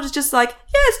 everyone's just like,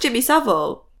 yeah, it's Jimmy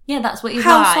Savile. Yeah, that's what he's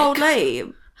household like.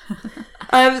 name.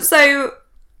 So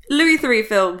Louis Theroux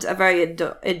filmed a very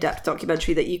in-depth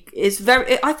documentary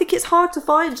that I think it's hard to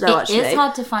find now, actually. It is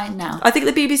hard to find now. I think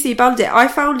the BBC banned it. I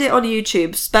found it on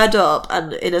YouTube, sped up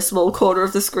and in a small corner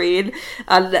of the screen,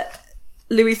 and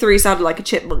Louis Theroux sounded like a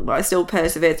chipmunk, but I still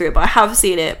persevered through it. But I have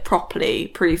seen it properly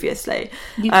previously.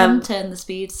 You can turn the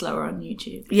speed slower on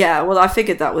YouTube. Yeah, well, I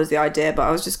figured that was the idea, but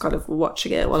I was just kind of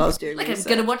watching it while I was doing research. I'm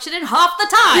going to watch it in half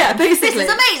the time. Yeah, basically. This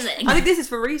is amazing. I think this is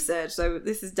for research, so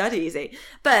this is dead easy.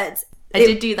 But I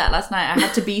did do that last night. I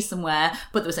had to be somewhere,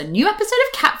 but there was a new episode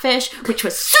of Catfish, which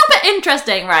was super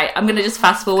interesting. Right, I'm going to just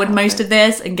fast forward most of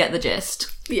this and get the gist.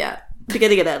 Yeah,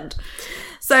 beginning and end.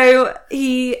 So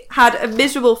he had a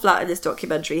miserable flat in this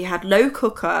documentary. He had no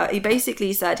cooker. He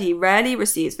basically said he rarely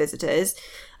receives visitors.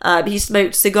 He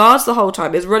smoked cigars the whole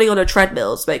time. He was running on a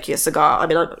treadmill smoking a cigar. I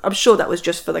mean, I'm sure that was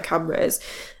just for the cameras.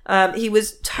 He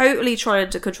was totally trying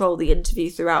to control the interview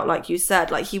throughout, like you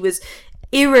said. Like, he was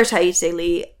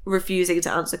irritatingly refusing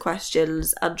to answer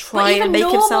questions and trying to make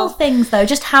himself... normal things, though,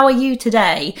 just how are you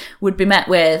today, would be met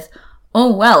with...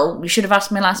 oh, well, you should have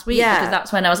asked me last week, because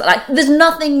that's when I was like, there's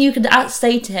nothing you could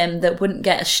say to him that wouldn't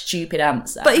get a stupid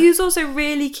answer. But he was also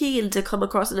really keen to come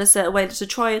across in a certain way to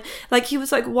try and, like, he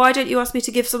was like, why don't you ask me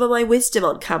to give some of my wisdom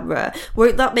on camera?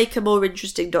 Won't that make a more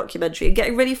interesting documentary? And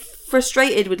getting really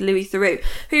frustrated with Louis Theroux,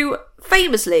 who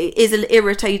famously is an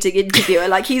irritating interviewer.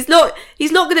 Like, he's not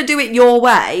going to do it your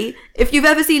way. If you've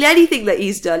ever seen anything that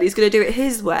he's done, he's going to do it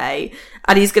his way,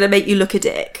 and he's going to make you look a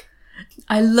dick.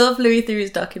 I love Louis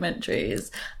Theroux's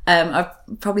documentaries. I've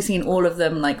probably seen all of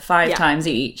them like 5 times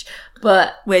each.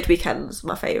 But Weird Weekend's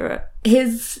my favourite.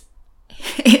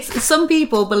 Some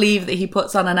people believe that he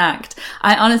puts on an act.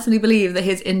 I honestly believe that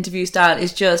his interview style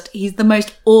is he's the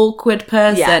most awkward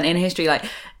person in history. Like,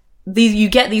 you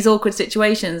get these awkward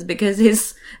situations because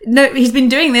he's been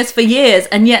doing this for years,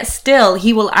 and yet still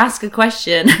he will ask a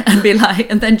question and be like,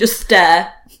 and then just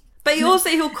stare. But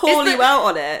he'll call you out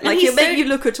on it. Like, he'll make you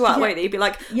look a twat, won't he? He'll be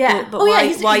like,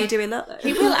 why are you doing that, though?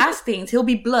 He will ask things. He'll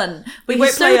be blunt. But he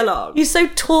won't play along. He's so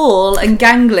tall and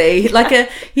gangly.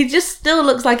 He just still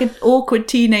looks like an awkward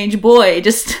teenage boy,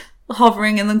 just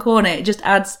hovering in the corner. It just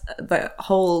adds the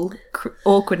whole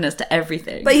awkwardness to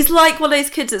everything. But he's like one of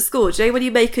those kids at school. Do you know when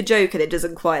you make a joke and it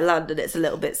doesn't quite land and it's a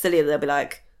little bit silly, and they'll be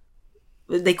like...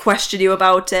 they question you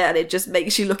about it, and it just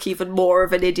makes you look even more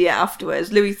of an idiot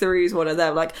afterwards. Louis Theroux's one of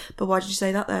them, like, but why did you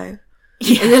say that, though?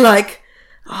 Yeah. And you're like,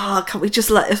 can't we just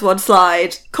let this one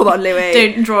slide? Come on, Louis.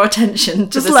 Don't draw attention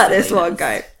to just let this one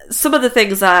go. Some of the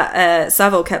things that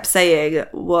Savile kept saying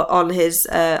were on this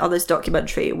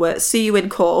documentary were, see you in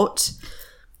court.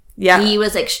 Yeah. He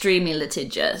was extremely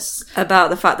litigious. About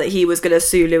the fact that he was going to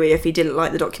sue Louis if he didn't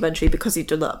like the documentary, because he'd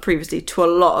done that previously to a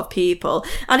lot of people.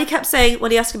 And he kept saying, when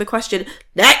he asked him a question,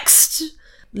 next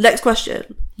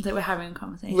question. That we're having a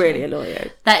conversation. Really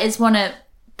annoying. That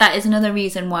is another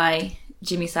reason why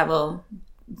Jimmy Savile,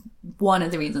 one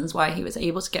of the reasons why he was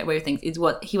able to get away with things, is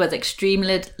what he was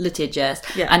extremely litigious,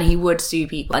 and he would sue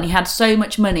people. And he had so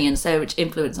much money and so much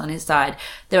influence on his side.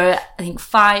 There are, I think,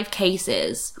 5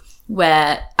 cases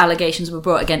where allegations were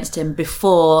brought against him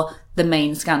before the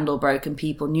main scandal broke and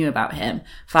people knew about him.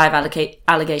 5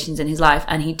 allegations in his life,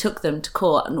 and he took them to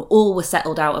court, and all were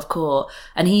settled out of court.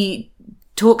 And he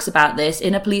talks about this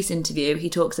in a police interview. He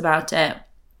talks about it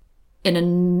in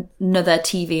another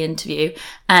TV interview,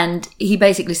 and he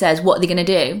basically says, what are they going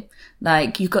to do?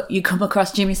 Like, you come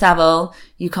across Jimmy Savile,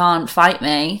 you can't fight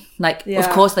me. Like, of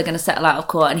course they're going to settle out of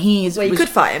court. And you could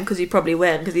fight him because you'd probably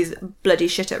win because he's bloody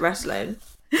shit at wrestling.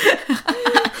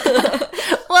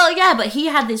 Well, yeah, but he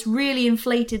had this really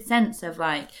inflated sense of,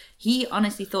 like, he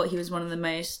honestly thought he was one of the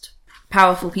most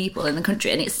powerful people in the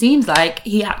country, and it seems like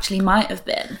he actually might have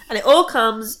been. And it all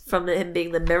comes from him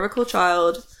being the miracle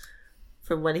child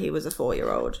from when he was a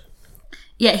 4-year-old.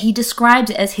 Yeah, he described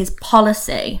it as his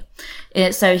policy.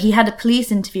 So he had a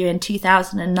police interview in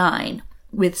 2009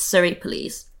 with Surrey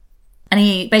Police, and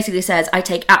he basically says, I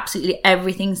take absolutely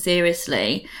everything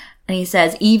seriously. And he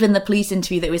says, even the police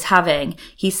interview that he was having,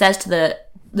 he says to there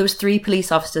was 3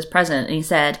 police officers present, and he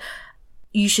said,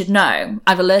 you should know,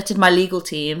 I've alerted my legal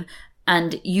team,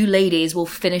 and you ladies will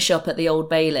finish up at the Old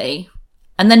Bailey.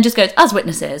 And then just goes, as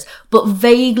witnesses, but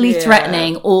vaguely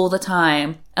threatening all the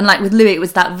time. And like with Louis, it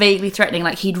was that vaguely threatening,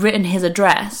 like he'd written his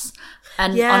address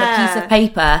and on a piece of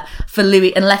paper for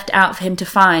Louis and left it out for him to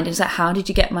find. And he's like, how did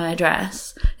you get my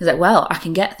address? He's like, well, I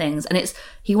can get things. And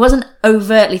he wasn't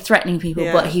overtly threatening people,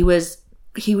 but he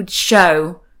would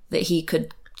show that he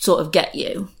could sort of get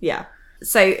you. Yeah.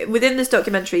 So within this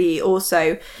documentary, he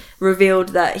also revealed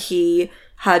that he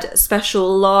had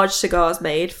special large cigars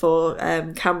made for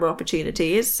camera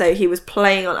opportunities. So he was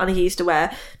playing on, and he used to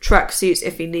wear tracksuits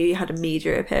if he knew he had a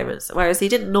media appearance, whereas he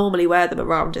didn't normally wear them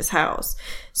around his house.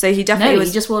 So he definitely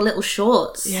he just wore little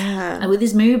shorts. Yeah. And with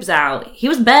his moobs out. He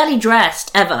was barely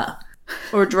dressed, ever.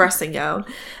 Or a dressing gown.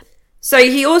 So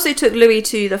he also took Louis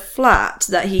to the flat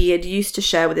that he had used to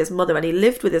share with his mother, and he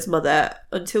lived with his mother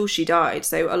until she died,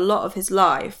 so a lot of his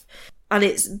life. And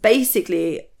it's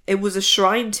basically, it was a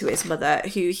shrine to his mother,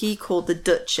 who he called the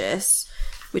Duchess,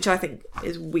 which I think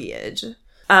is weird.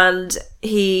 And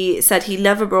he said he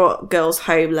never brought girls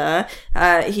home there.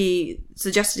 He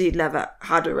suggested he'd never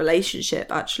had a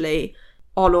relationship, actually,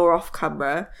 on or off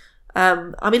camera.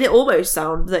 I mean, it almost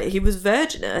sounded that he was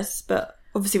virginous, but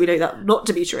obviously we know that not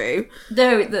to be true.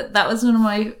 No, that was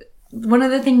one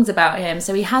of the things about him.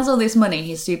 So he has all this money,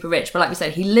 he's super rich, but like we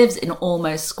said, he lives in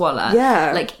almost squalor.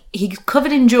 Yeah. Like, he's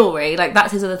covered in jewellery, like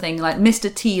that's his other thing, like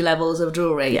Mr. T levels of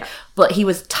jewellery. Yeah. But he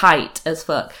was tight as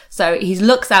fuck. So he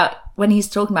looks out, when he's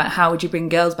talking about how would you bring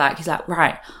girls back, he's like,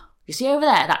 right, you see over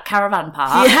there, that caravan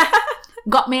park? Yeah.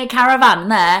 Got me a caravan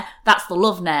there, that's the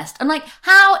love nest. I'm like,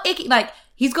 how icky, like,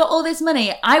 he's got all this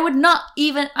money. I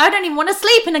don't even want to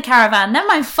sleep in a caravan. Never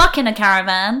mind fucking a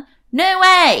caravan. No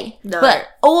way. No. But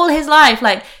all his life,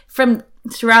 like from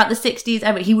throughout the 60s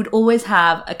ever, he would always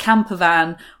have a camper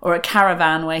van or a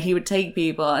caravan where he would take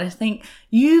people. And I think,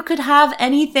 you could have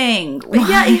anything. But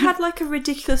yeah, he had like a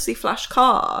ridiculously flash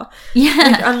car.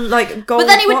 Yeah. And like gold But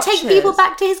then he would watches. take people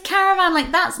back to his caravan.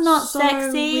 Like, that's not So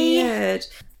sexy. weird.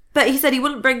 But he said he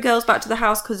wouldn't bring girls back to the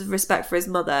house because of respect for his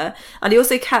mother. And he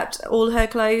also kept all her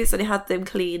clothes and he had them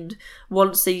cleaned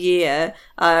once a year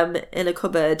in a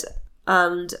cupboard.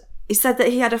 And he said that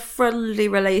he had a friendly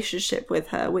relationship with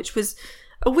her, which was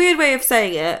a weird way of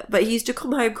saying it. But he used to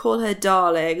come home, call her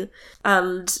darling,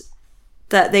 and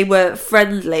that they were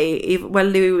friendly. Even when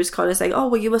Louis was kind of saying, oh,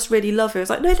 well, you must really love her. It was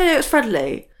like, no, it was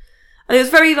friendly. And it was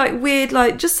very like weird,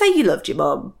 like, just say you loved your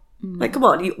mum. Like, come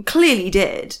on, you clearly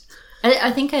did.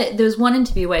 I think there was one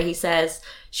interview where he says,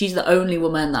 she's the only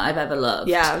woman that I've ever loved.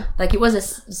 Yeah. Like, it was a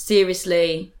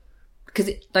seriously, because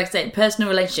like I said, personal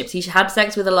relationships, he had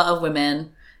sex with a lot of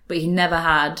women, but he never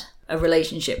had a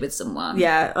relationship with someone.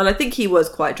 Yeah, and I think he was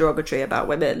quite derogatory about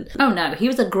women. Oh no, he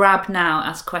was a grab now,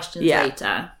 ask questions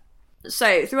later.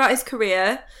 So, throughout his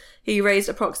career, he raised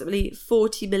approximately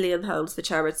 £40 million for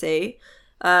charity.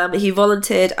 He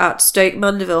volunteered at Stoke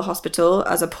Mandeville Hospital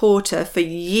as a porter for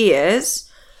years.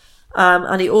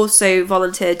 And he also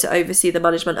volunteered to oversee the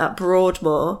management at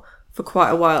Broadmoor for quite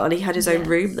a while, and he had his own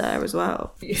room there as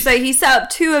well. So he set up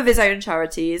 2 of his own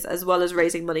charities, as well as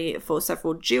raising money for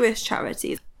several Jewish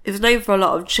charities. He was known for a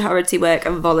lot of charity work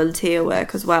and volunteer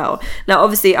work as well. Now,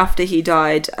 obviously, after he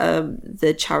died,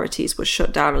 the charities were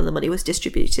shut down and the money was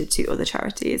distributed to other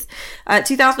charities.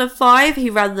 2005, he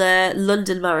ran the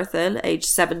London Marathon, aged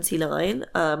 79.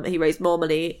 He raised more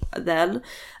money then.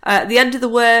 At the end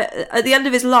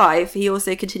of his life, he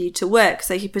also continued to work.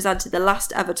 So he presented the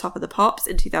last ever Top of the Pops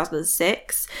in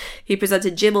 2006. He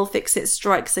presented Jim'll Fix It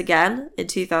Strikes Again in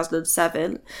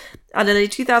 2007. And then in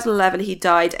 2011, he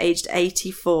died aged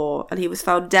 84, and he was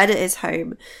found dead at his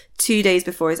home 2 days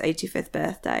before his 85th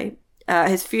birthday.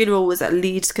 His funeral was at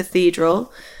Leeds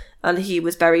Cathedral, and he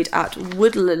was buried at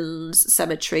Woodlands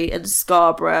Cemetery in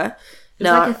Scarborough.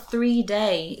 It was like a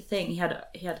 3-day thing. He had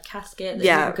a casket that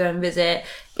he would go and visit.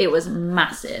 It was a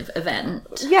massive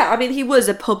event. Yeah, I mean, he was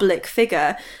a public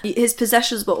figure. His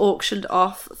possessions were auctioned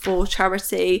off for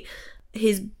charity.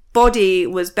 His body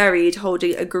was buried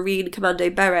holding a green commando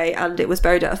beret, and it was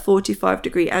buried at a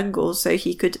 45-degree angle so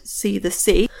he could see the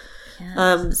sea.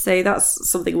 Yes. So that's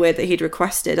something weird that he'd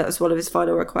requested. That was one of his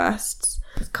final requests.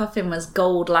 His coffin was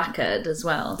gold lacquered as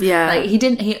well. Yeah.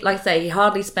 Like I say, he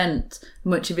hardly spent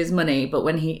much of his money, but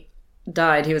when he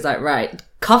died, he was like, right,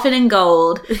 coffin in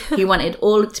gold. He wanted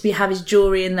all to have his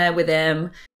jewellery in there with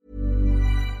him.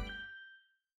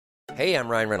 Hey, I'm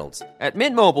Ryan Reynolds. At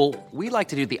Mint Mobile, we like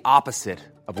to do the opposite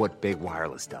of what Big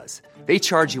Wireless does. They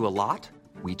charge you a lot,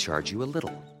 we charge you a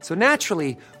little. So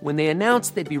naturally, when they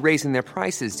announced they'd be raising their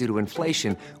prices due to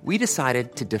inflation, we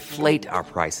decided to deflate our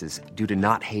prices due to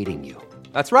not hating you.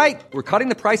 That's right. We're cutting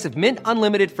the price of Mint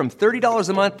Unlimited from $30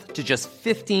 a month to just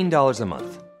 $15 a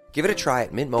month. Give it a try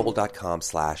at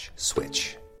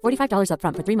mintmobile.com/switch. $45 up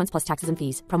front for 3 months plus taxes and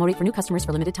fees. Promo rate for new customers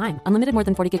for limited time. Unlimited more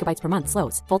than 40 gigabytes per month.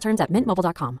 Slows full terms at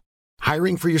mintmobile.com.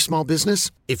 Hiring for your small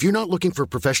business? If you're not looking for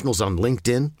professionals on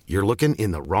LinkedIn, you're looking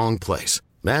in the wrong place.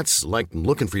 That's like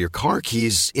looking for your car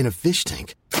keys in a fish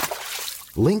tank.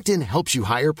 LinkedIn helps you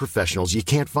hire professionals you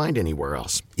can't find anywhere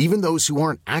else, even those who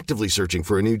aren't actively searching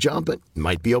for a new job but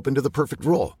might be open to the perfect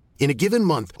role. In a given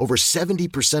month, over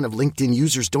 70% of LinkedIn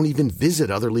users don't even visit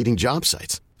other leading job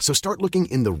sites. So start looking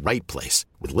in the right place.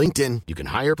 With LinkedIn, you can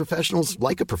hire professionals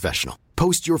like a professional.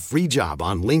 Post your free job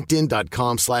on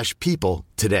linkedin.com/people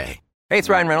today. Hey, it's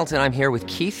Ryan Reynolds, and I'm here with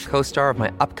Keith, co-star of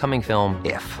my upcoming film,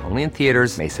 If, only in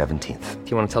theaters May 17th.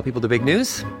 Do you want to tell people the big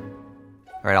news?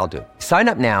 All right, I'll do it. Sign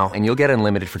up now and you'll get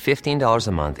unlimited for $15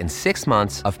 a month and 6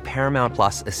 months of Paramount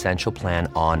Plus Essential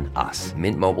Plan on us.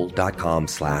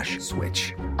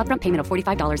 MintMobile.com/switch. Upfront payment of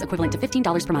 $45 equivalent to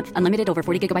 $15 per month. Unlimited over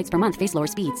 40 gigabytes per month. Face lower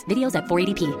speeds. Videos at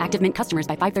 480p. Active Mint customers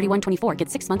by 531.24 get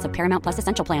 6 months of Paramount Plus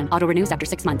Essential Plan. Auto renews after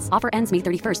 6 months. Offer ends May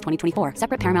 31st, 2024.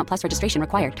 Separate Paramount Plus registration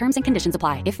required. Terms and conditions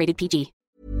apply if rated PG.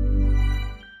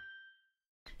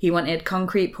 He wanted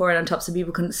concrete poured on top so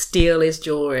people couldn't steal his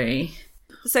jewellery.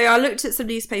 So I looked at some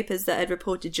newspapers that had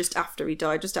reported just after he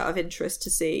died, just out of interest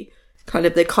to see kind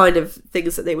of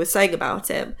things that they were saying about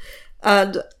him.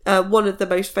 And one of the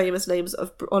most famous names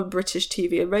on British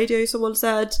TV and radio, someone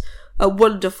said, a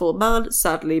wonderful man,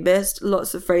 sadly missed,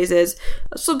 lots of phrases.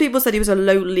 Some people said he was a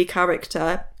lonely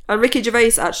character. And Ricky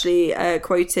Gervais actually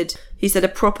quoted, he said, a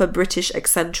proper British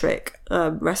eccentric,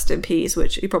 rest in peace,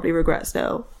 which he probably regrets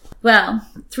now. Well,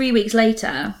 3 weeks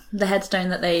later, the headstone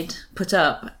that they'd put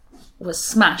up was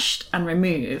smashed and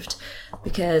removed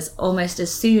because almost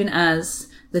as soon as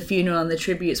the funeral and the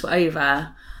tributes were over,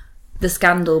 the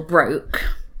scandal broke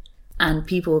and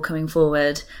people were coming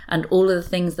forward and all of the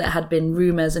things that had been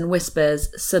rumours and whispers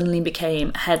suddenly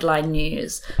became headline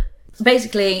news.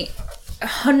 Basically,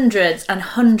 hundreds and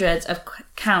hundreds of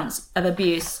counts of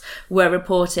abuse were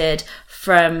reported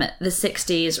from the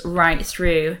 60s right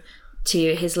through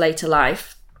to his later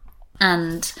life,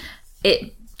 and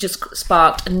it just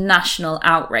sparked a national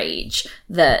outrage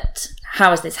that how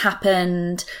has this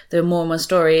happened? There were more and more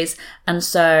stories. And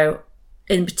so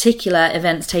in particular,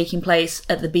 events taking place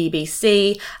at the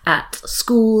BBC, at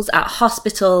schools, at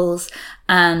hospitals,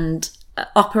 and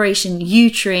Operation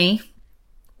U-Tree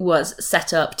was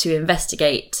set up to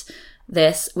investigate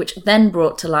this, which then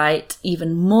brought to light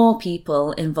even more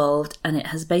people involved, and it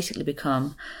has basically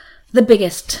become the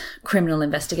biggest criminal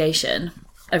investigation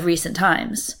of recent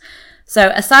times.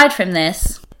 So aside from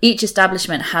this, each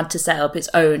establishment had to set up its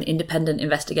own independent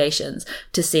investigations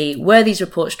to see, were these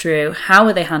reports true? How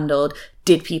were they handled?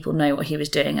 Did people know what he was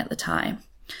doing at the time?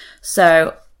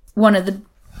 So one of the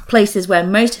places where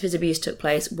most of his abuse took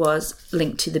place was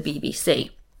linked to the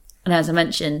BBC. And as I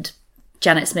mentioned,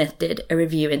 Janet Smith did a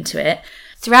review into it.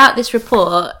 Throughout this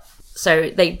report, so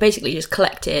they basically just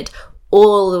collected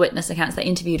all the witness accounts. They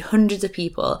interviewed hundreds of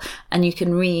people, and you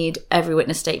can read every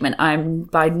witness statement. I'm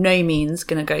by no means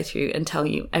going to go through and tell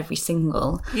you every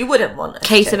single you wouldn't want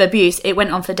case of abuse. It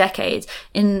went on for decades.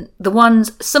 In the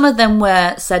ones, some of them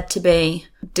were said to be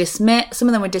dismissed. Some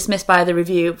of them were dismissed by the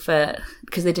review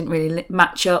because they didn't really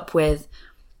match up with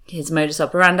his modus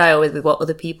operandi or with what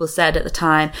other people said at the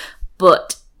time.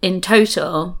 But in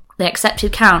total, the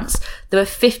accepted counts, there were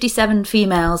 57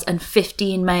 females and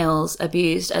 15 males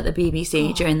abused at the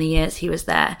BBC during the years he was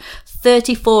there.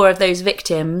 34 of those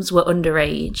victims were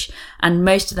underage, and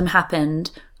most of them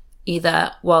happened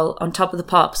either while on Top of the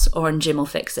Pops or on Jim'll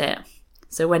Fix It.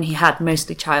 So when he had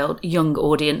mostly young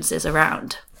audiences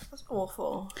around. That's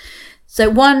awful. So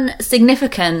one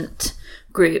significant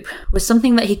group was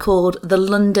something that he called the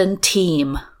London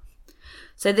Team.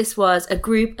 So this was a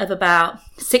group of about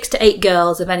 6 to 8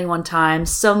 girls of any one time.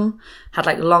 Some had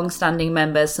like long-standing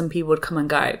members. Some people would come and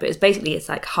go. But it's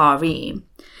like harem.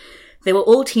 They were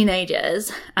all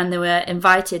teenagers, and they were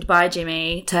invited by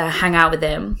Jimmy to hang out with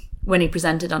him when he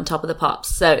presented on Top of the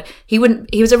Pops. So he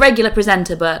was a regular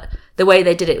presenter, but the way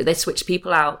they did it, they switched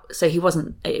people out. So it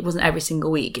wasn't every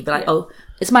single week. It'd be like, oh,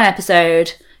 it's my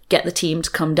episode, get the team to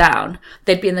come down.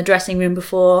 They'd be in the dressing room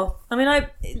before. I mean,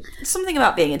 something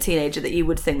about being a teenager that you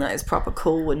would think that is proper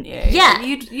cool, wouldn't you? Yeah.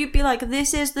 You'd be like,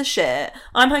 this is the shit.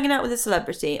 I'm hanging out with a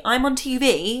celebrity. I'm on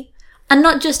TV. And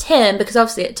not just him, because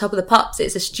obviously at Top of the Pops,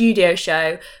 it's a studio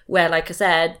show where, like I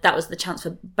said, that was the chance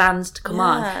for bands to come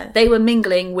on. They were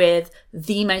mingling with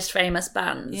the most famous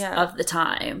bands of the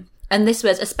time. And this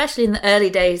was, especially in the early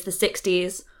days, the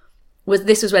 60s,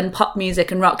 this was when pop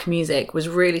music and rock music was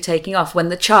really taking off, when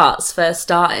the charts first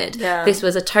started. Yeah. This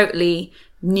was a totally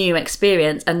new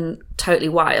experience and totally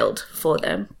wild for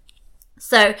them.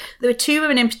 So there were 2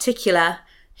 women in particular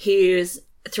whose,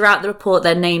 throughout the report,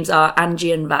 their names are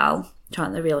Angie and Val.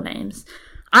 Trying their real names.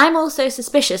 I'm also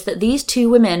suspicious that these 2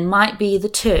 women might be the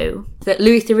 2 that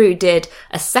Louis Theroux did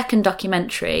a second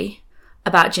documentary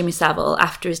about Jimmy Savile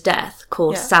after his death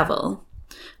called Savile,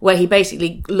 where he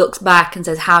basically looks back and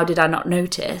says, how did I not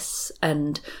notice,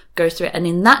 and goes through it. And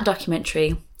in that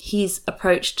documentary, he's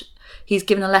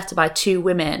given a letter by 2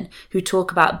 women who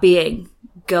talk about being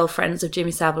girlfriends of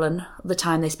Jimmy Savile and the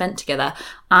time they spent together.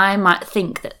 I might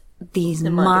think that these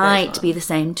might be the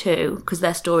same too, because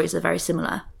their stories are very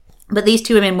similar. But these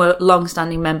 2 women were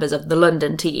long-standing members of the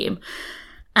London team.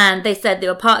 And they said they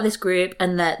were part of this group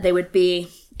and that they would be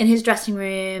in his dressing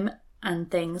room and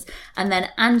things. And then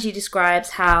Angie describes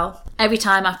how every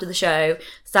time after the show,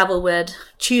 Savile would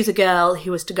choose a girl who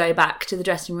was to go back to the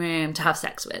dressing room to have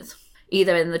sex with,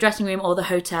 either in the dressing room or the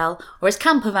hotel or his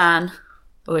camper van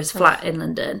or his flat in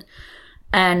London.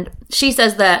 And she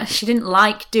says that she didn't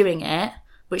like doing it,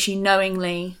 but she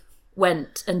knowingly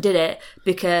went and did it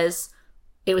because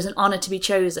it was an honour to be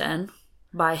chosen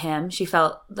by him. She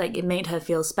felt like it made her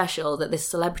feel special that this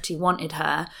celebrity wanted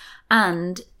her,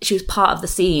 and she was part of the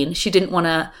scene. She didn't want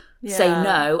to say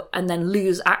no and then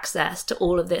lose access to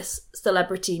all of this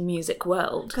celebrity music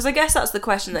world. Because I guess that's the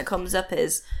question that comes up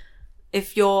is,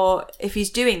 if he's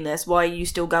doing this, why are you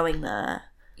still going there?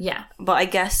 Yeah. But I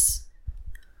guess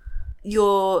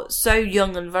you're so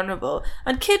young and vulnerable.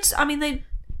 And kids, I mean, they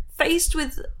faced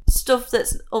with stuff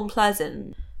that's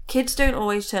unpleasant, kids don't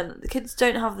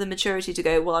have the maturity to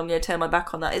go, well, I'm going to turn my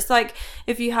back on that. It's like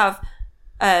if you have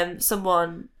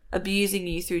someone abusing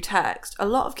you through text, a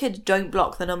lot of kids don't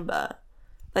block the number.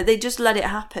 Like, they just let it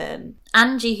happen.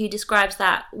 Angie, who describes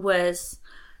that, was,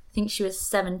 I think she was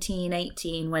 17,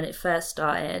 18 when it first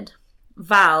started.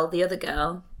 Val, the other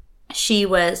girl, she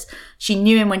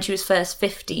knew him when she was first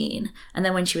 15, and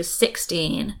then when she was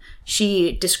 16,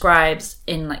 she describes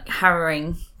in like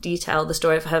harrowing detail the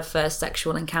story of her first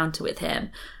sexual encounter with him,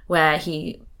 where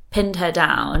he pinned her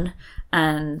down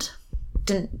and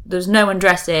there was no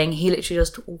undressing. He literally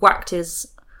just whacked his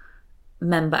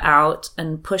member out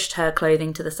and pushed her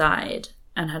clothing to the side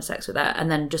and had sex with her,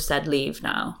 and then just said, leave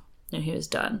now. And he was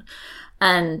done.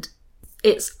 And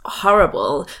it's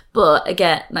horrible, but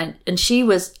again, and she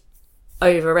was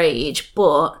overage,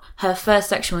 but her first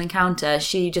sexual encounter,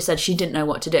 she just said she didn't know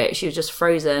what to do. She was just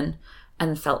frozen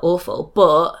and felt awful,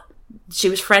 but she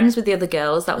was friends with the other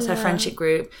girls. That was her friendship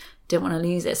group. Didn't want to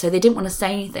lose it, so they didn't want to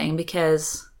say anything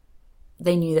because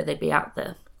they knew that they'd be out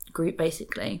the group,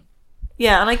 basically.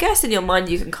 Yeah, and I guess in your mind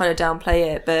you can kind of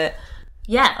downplay it, but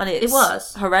yeah, and it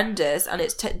was horrendous, and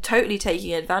it's totally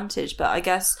taking advantage. But I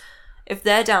guess if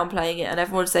they're downplaying it and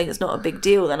everyone's saying it's not a big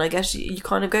deal, then I guess you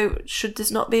kind of go, should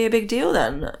this not be a big deal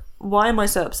then? Why am I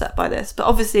so upset by this? But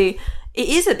obviously it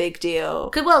is a big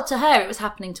deal. Well, to her, it was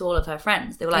happening to all of her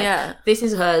friends. They were like, this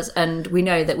is hers, and we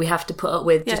know that we have to put up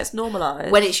with... Yeah, it's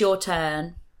normalised. When it's your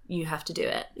turn, you have to do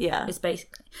it. Yeah. It's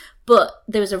basically... But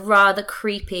there was a rather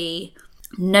creepy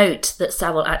note that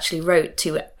Savile actually wrote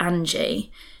to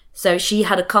Angie. So she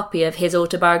had a copy of his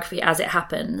autobiography as it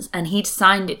happens, and he'd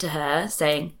signed it to her,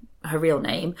 saying her real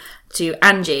name, to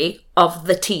Angie, of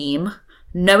the team,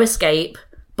 no escape,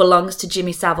 belongs to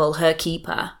Jimmy Savile, her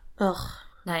keeper. Ugh.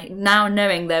 Like, now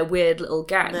knowing their weird little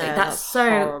gang, like, that's so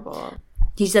horrible.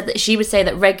 He said that she would say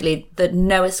that regularly, that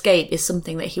no escape is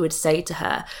something that he would say to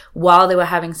her while they were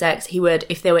having sex. He would,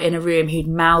 if they were in a room, he'd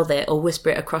mouth it or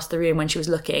whisper it across the room when she was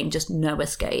looking, just no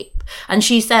escape. And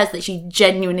she says that she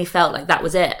genuinely felt like that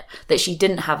was it, that she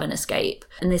didn't have an escape.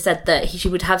 And they said that she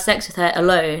would have sex with her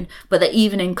alone, but that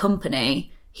even in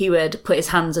company, he would put his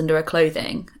hands under her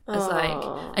clothing as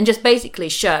and just basically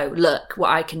show, look what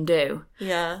I can do.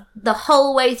 Yeah. The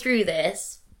whole way through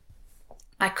this,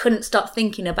 I couldn't stop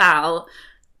thinking about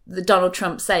the Donald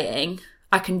Trump saying,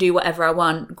 I can do whatever I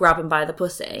want, grab him by the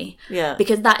pussy. Yeah.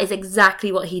 Because that is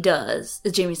exactly what he does,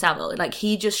 Jimmy Savile. Like,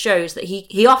 he just shows that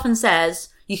he often says,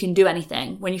 you can do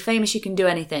anything. When you're famous, you can do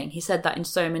anything. He said that in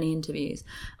so many interviews.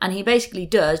 And he basically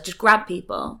does just grab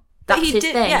people. That's his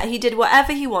thing. Yeah, he did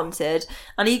whatever he wanted,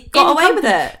 and he got away with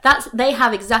it. They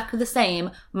have exactly the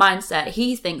same mindset.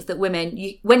 He thinks that women,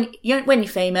 when you're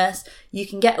famous, you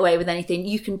can get away with anything.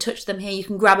 You can touch them here. You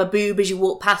can grab a boob as you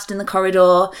walk past in the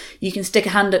corridor. You can stick a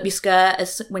hand up your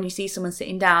skirt when you see someone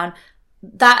sitting down.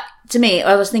 That, to me,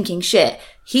 I was thinking, shit.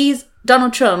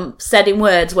 Donald Trump said in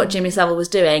words what Jimmy Savile was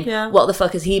doing. Yeah. What the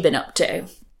fuck has he been up to?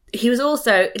 He was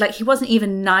also he wasn't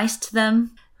even nice to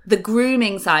them. The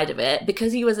grooming side of it,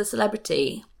 because he was a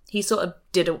celebrity, he sort of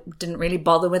didn't really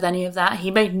bother with any of that. He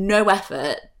made no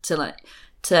effort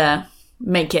to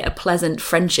make it a pleasant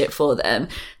friendship for them.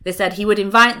 They said he would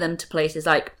invite them to places,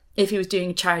 like if he was doing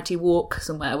a charity walk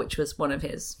somewhere, which was one of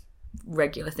his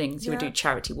regular things, he would do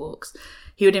charity walks.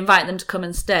 He would invite them to come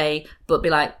and stay, but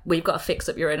be like, well, you've got to fix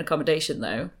up your own accommodation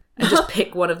though, and just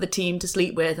pick one of the team to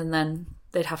sleep with, and then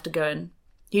they'd have to go and...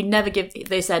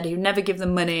 They said he'd never give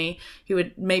them money. He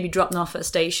would maybe drop them off at a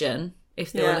station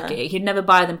if they were lucky. He'd never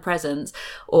buy them presents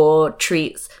or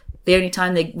treats. The only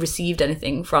time they received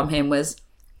anything from him was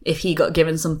if he got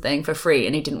given something for free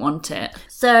and he didn't want it.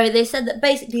 So they said that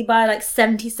basically by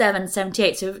 77,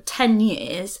 78, so 10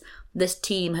 years, this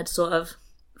team had sort of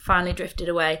finally drifted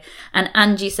away. And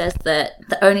Angie says that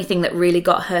the only thing that really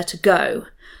got her to go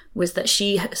was that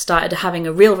she started having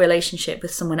a real relationship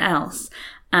with someone else.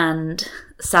 And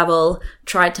Savile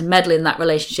tried to meddle in that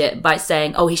relationship by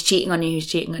saying, oh, he's cheating on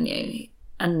you,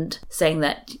 and saying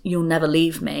that you'll never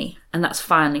leave me. And that's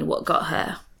finally what got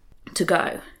her to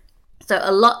go. So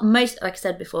like I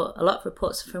said before, a lot of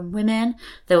reports from women.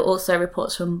 There were also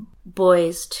reports from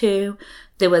boys too.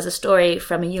 There was a story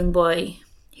from a young boy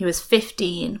who was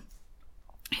 15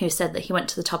 who said that he went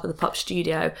to the top of the pop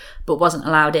studio but wasn't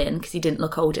allowed in because he didn't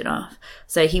look old enough.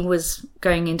 So he was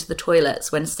going into the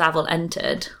toilets when Savile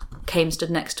entered,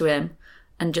 stood next to him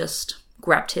and just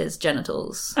grabbed his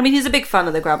genitals. I mean, he's a big fan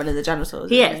of the grabbing of the genitals.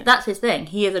 He is. That's his thing.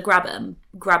 He is a grab him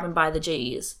by the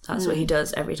G's. That's what he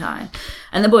does every time.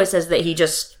 And the boy says that he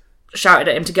just shouted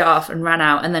at him to get off and ran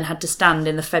out, and then had to stand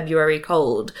in the February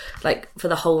cold, for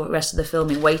the whole rest of the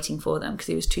filming, waiting for them because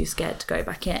he was too scared to go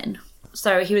back in.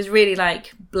 So he was really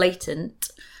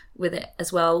blatant with it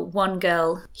as well. One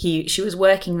girl, she was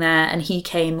working there, and he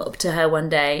came up to her one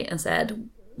day and said,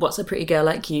 what's a pretty girl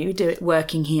like you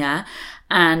working here?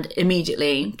 And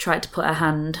immediately tried to put her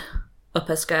hand up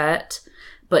her skirt.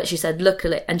 But she said,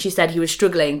 luckily, and she said he was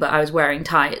struggling, but I was wearing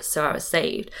tights, so I was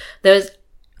saved. There was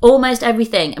almost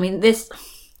everything. I mean,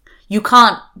 you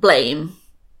can't blame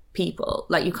people.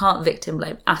 You can't victim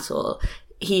blame at all.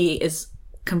 He is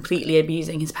completely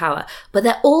abusing his power, but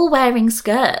they're all wearing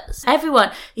skirts.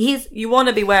 Everyone, you want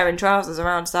to be wearing trousers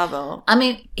around Savile. I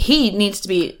mean, he needs to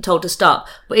be told to stop,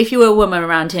 but if you were a woman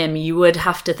around him, you would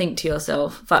have to think to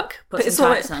yourself, fuck, put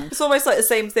some tights on. It's almost like the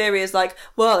same theory as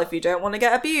well, if you don't want to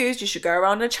get abused, you should go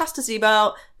around in a chastity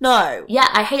belt. No. Yeah,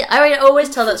 I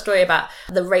always tell that story about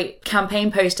the rape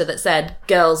campaign poster that said,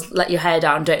 girls, let your hair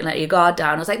down, don't let your guard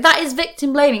down. I was like, that is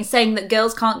victim blaming, saying that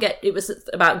girls it was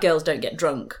about girls don't get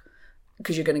drunk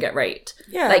because you're going to get raped.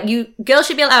 Yeah. Girls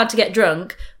should be allowed to get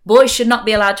drunk. Boys should not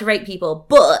be allowed to rape people.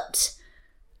 But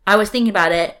I was thinking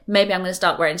about it. Maybe I'm going to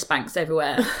start wearing Spanx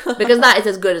everywhere because that is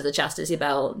as good as a chastity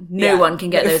belt. No one can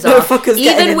get those off.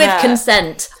 Even with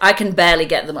consent, I can barely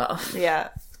get them off. Yeah.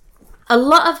 A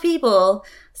lot of people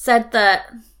said that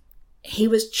he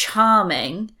was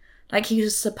charming. He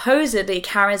was supposedly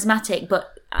charismatic,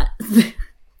 but...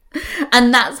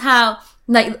 and that's how...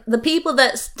 the people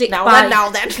that stick by... Now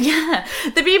then. Yeah.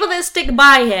 The people that stick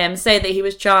by him say that he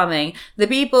was charming. The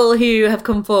people who have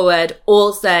come forward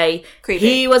all say... Creepy.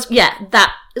 He was... Yeah,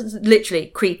 that is literally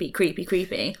creepy.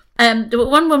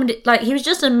 One woman... he was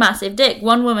just a massive dick.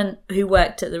 One woman who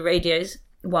worked at the Radio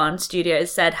 1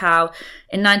 studios said how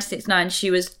in 1969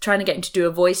 she was trying to get him to do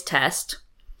a voice test,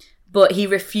 but he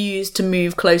refused to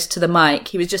move close to the mic.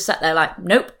 He was just sat there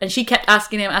nope. And she kept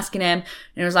asking him, and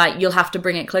it was you'll have to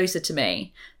bring it closer to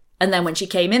me. And then when she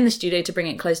came in the studio to bring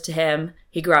it close to him,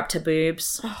 he grabbed her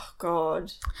boobs. Oh,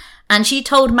 God. And she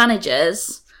told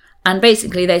managers, and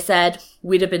basically they said,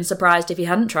 we'd have been surprised if he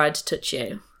hadn't tried to touch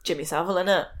you. Jimmy Savile,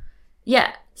 innit?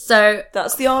 Yeah, so...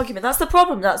 That's the argument. That's the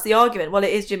problem. That's the argument. Well,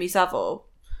 it is Jimmy Savile.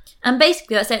 And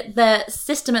basically that's it. The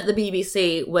system at the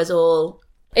BBC was all...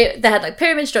 They had like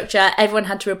pyramid structure. Everyone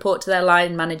had to report to their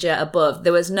line manager above.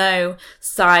 There was no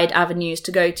side avenues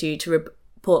to go to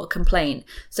report a complaint.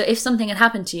 So if something had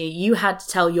happened to you, you had to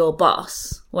tell your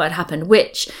boss what had happened,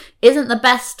 which isn't the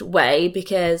best way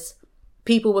because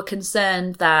people were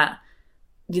concerned that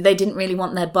they didn't really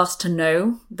want their boss to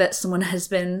know that someone has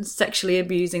been sexually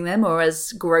abusing them or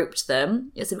has groped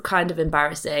them. It's kind of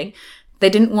embarrassing. They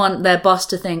didn't want their boss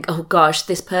to think, oh gosh,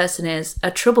 this person is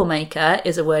a troublemaker,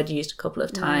 is a word used a couple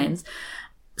of times.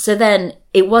 So then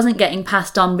it wasn't getting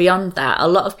passed on beyond that. A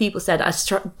lot of people said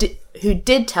who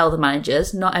did tell the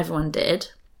managers, not everyone did,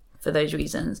 for those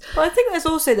reasons. Well, I think there's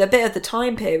also the bit of the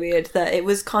time period that it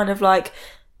was kind of like,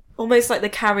 almost like the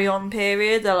carry-on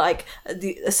period, that like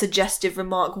a suggestive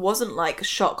remark wasn't like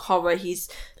shock horror, he's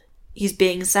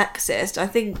being sexist. I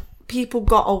think people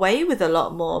got away with a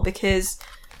lot more because...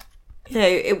 You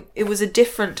know, it was a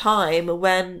different time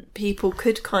when people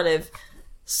could kind of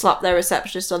slap their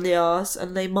receptionist on the arse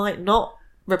and they might not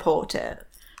report it.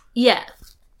 Yeah.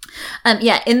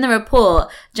 In the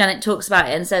report, Janet talks about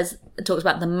it and talks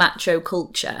about the macho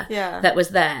culture that was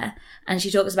there. And she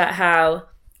talks about how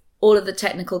all of the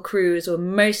technical crews were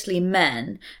mostly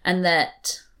men and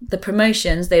that the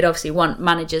promotions, they'd obviously want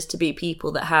managers to be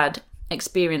people that had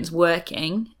experience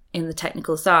working in the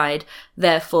technical side.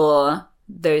 Therefore...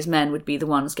 those men would be the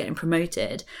ones getting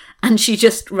promoted. And she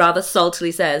just rather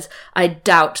saltily says, I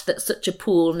doubt that such a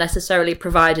pool necessarily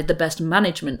provided the best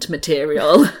management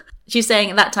material. She's saying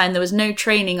at that time there was no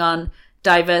training on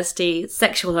diversity,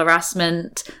 sexual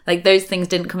harassment, like those things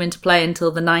didn't come into play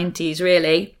until the 90s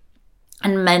really.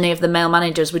 And many of the male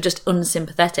managers were just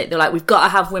unsympathetic. They're like, we've got to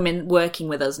have women working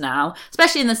with us now,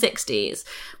 especially in the 60s.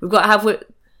 We've got to have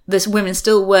this. Women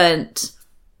still weren't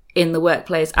in the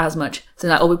workplace as much. So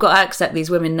like, we've got to accept these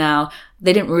women now.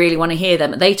 They didn't really want to hear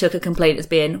them. They took a complaint as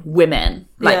being women,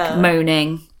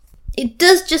 moaning. It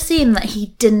does just seem that he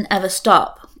didn't ever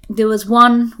stop. There was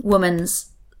one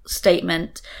woman's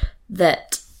statement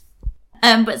that...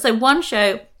 but so one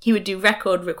show, he would do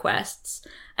record requests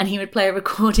and he would play a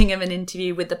recording of an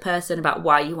interview with the person about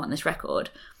why you want this record.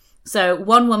 So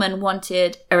one woman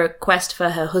wanted a request for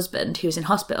her husband who was in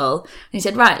hospital. And he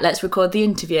said, right, let's record the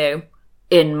interview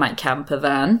in my camper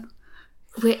van,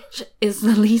 which is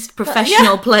the least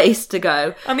professional place to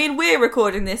go. I mean, we're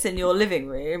recording this in your living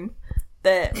room.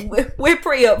 We're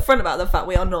pretty upfront about the fact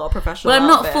we are not a professional Well, I'm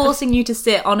outfit. not forcing you to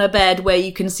sit on a bed where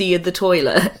you can see the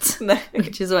toilet, No.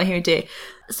 which is what he would do.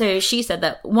 So she said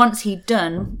that once he'd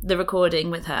done the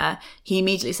recording with her, he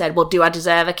immediately said, well, do I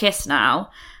deserve a kiss now?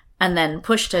 And then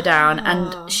pushed her down.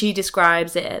 And she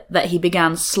describes it that he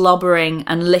began slobbering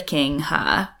and licking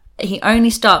her. He only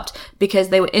stopped because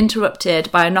they were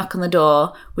interrupted by a knock on the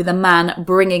door with a man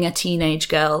bringing a teenage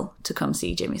girl to come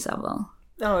see Jimmy Savile.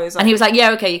 Oh, and he was like, yeah,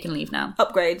 okay, you can leave now.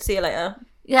 Upgrade, see you later.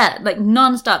 Yeah, like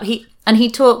non-stop. He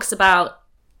talks about,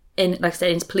 like I said,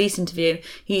 in his police interview,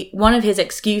 one of his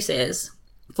excuses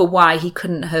for why he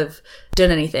couldn't have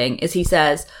done anything is he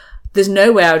says, there's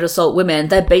no way I would assault women.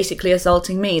 They're basically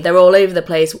assaulting me. They're all over the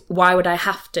place. Why would I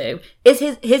have to?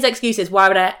 His excuse is,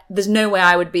 there's no way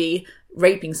I would be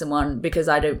raping someone because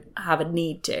I don't have a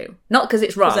need to. Not because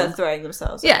it's wrong. Because they're throwing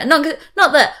themselves. Yeah, not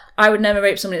that I would never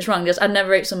rape someone, it's wrong. Just I'd never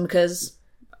rape someone because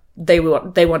they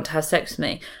want to have sex with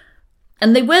me.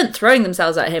 And they weren't throwing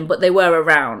themselves at him, but they were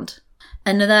around.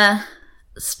 Another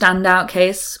standout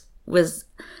case was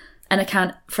an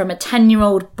account from a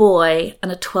 10-year-old boy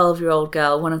and a 12-year-old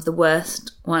girl, one of the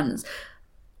worst ones,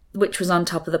 which was on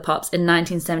Top of the Pops in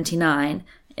 1979.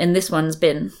 And this one's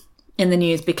been in the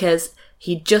news because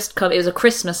it was a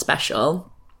Christmas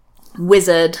special.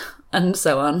 Wizard and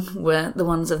so on were the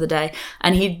ones of the day.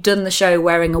 And he'd done the show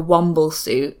wearing a Womble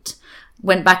suit,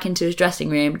 went back into his dressing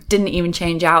room, didn't even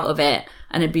change out of it,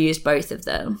 and abused both of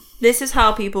them. This is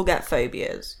how people get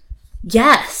phobias.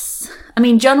 Yes. I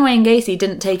mean, John Wayne Gacy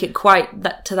didn't take it quite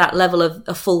to that level of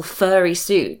a full furry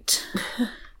suit,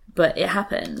 but it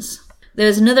happens. There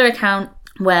was another account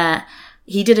where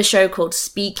he did a show called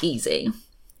Speakeasy,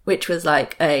 which was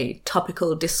like a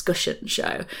topical discussion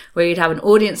show where you'd have an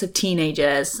audience of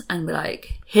teenagers and be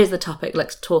like, here's the topic,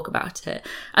 let's talk about it.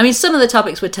 I mean, some of the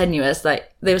topics were tenuous,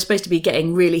 like they were supposed to be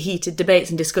getting really heated debates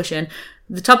and discussion.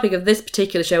 The topic of this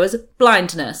particular show was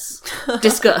blindness.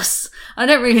 Discuss. I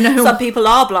don't really know. Some people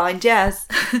are blind, yes.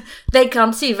 They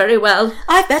can't see very well.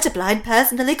 I've met a blind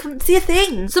person and they couldn't see a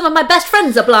thing. Some of my best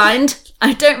friends are blind.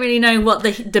 I don't really know what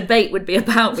the debate would be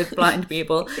about with blind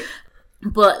people.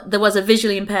 But there was a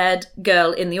visually impaired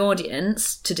girl in the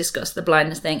audience to discuss the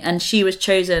blindness thing, and she was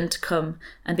chosen to come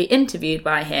and be interviewed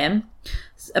by him.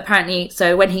 Apparently,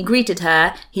 so when he greeted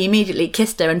her, he immediately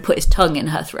kissed her and put his tongue in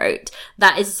her throat.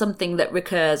 That is something that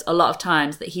recurs a lot of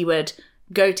times, that he would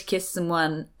go to kiss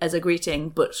someone as a greeting,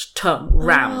 but tongue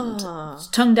round.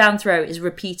 Tongue down throat is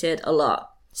repeated a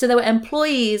lot. So there were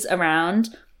employees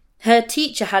around. Her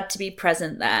teacher had to be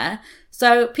present there.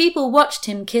 So people watched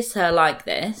him kiss her like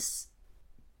this.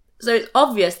 So it's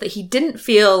obvious that he didn't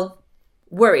feel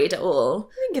worried at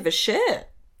all. I didn't give a shit.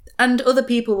 And other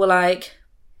people were like,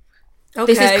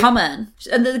 this is common.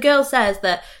 And the girl says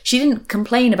that she didn't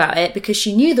complain about it because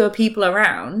she knew there were people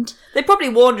around. They probably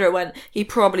warned her when he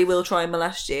probably will try and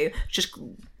molest you. Just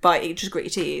bite you, just grit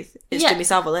your teeth. It's Jimmy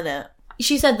Savile, innit?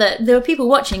 She said that there were people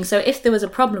watching, so if there was a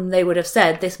problem, they would have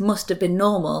said this must have been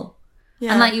normal.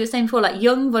 Yeah. And like you were saying before, like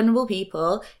young, vulnerable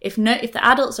people, if the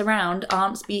adults around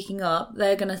aren't speaking up,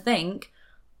 they're going to think,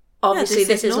 obviously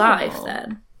this is life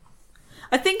then.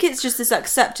 I think it's just this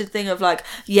accepted thing of like,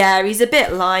 yeah, he's a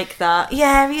bit like that.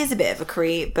 Yeah, he is a bit of a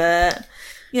creep, but,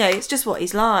 you know, it's just what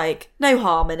he's like. No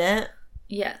harm in it.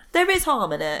 Yeah. There is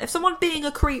harm in it. If someone's being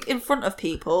a creep in front of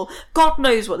people, God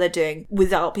knows what they're doing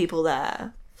without people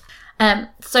there.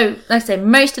 So, like I say,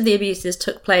 most of the abuses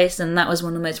took place, and that was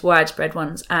one of the most widespread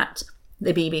ones at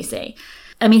the BBC.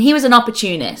 I mean, he was an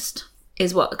opportunist,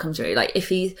 is what comes through. Like, if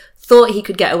he thought he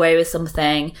could get away with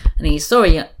something, and he saw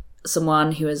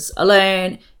someone who was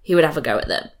alone, he would have a go at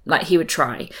them. Like, he would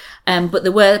try. But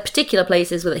there were particular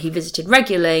places that he visited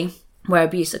regularly where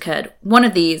abuse occurred. One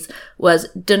of these was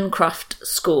Duncroft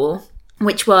School,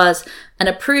 which was an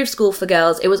approved school for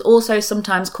girls. It was also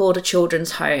sometimes called a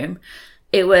children's home.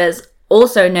 It was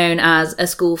also known as a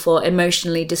school for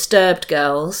emotionally disturbed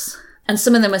girls. And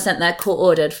some of them were sent there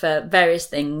court-ordered for various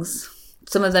things.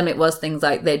 Some of them it was things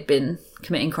like they'd been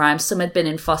committing crimes. Some had been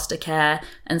in foster care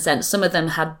and sent. Some of them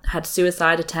had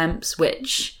suicide attempts,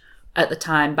 which at the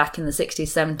time, back in the 60s,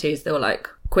 70s, they were like,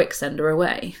 quick, send her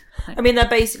away. I mean, they're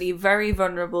basically very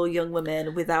vulnerable young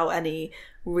women without any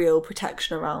real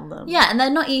protection around them. Yeah, and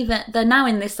they're now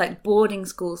in this like boarding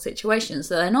school situation,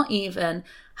 so they're not even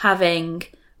having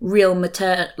real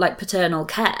paternal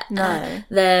care. No.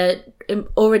 They're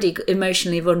already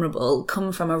emotionally vulnerable,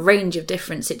 come from a range of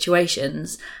different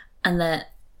situations, and they're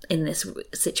in this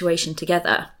situation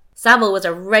together. Savile was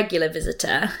a regular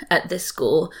visitor at this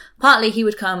school. Partly he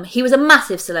would come, he was a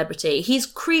massive celebrity. He's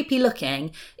creepy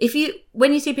looking.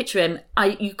 When you see a picture of him,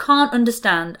 I can't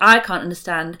understand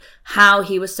how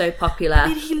he was so popular. I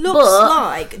mean, he looks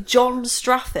like John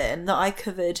Straffin that I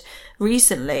covered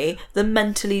recently, the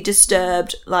mentally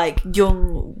disturbed, like,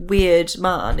 young, weird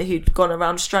man who'd gone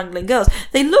around strangling girls.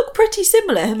 They look pretty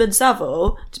similar, him and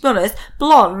Savile, to be honest.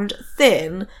 Blonde,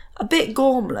 thin, a bit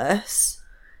gormless.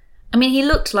 I mean, he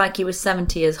looked like he was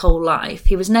 70 his whole life.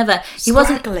 He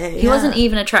wasn't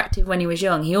even attractive when he was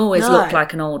young. He always looked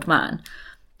like an old man.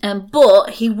 But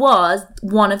he was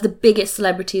one of the biggest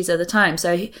celebrities of the time.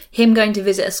 So him going to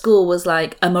visit a school was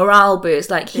like a morale boost.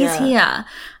 Like, he's here.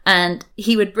 And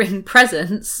he would bring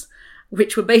presents,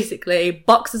 which were basically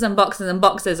boxes and boxes and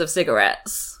boxes of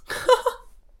cigarettes.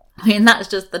 I mean, that's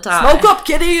just the time. Smoke up,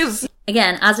 kiddies!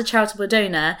 Again, as a charitable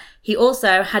donor, he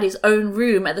also had his own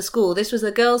room at the school. This was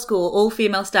a girls' school, all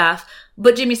female staff,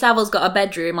 but Jimmy Savile's got a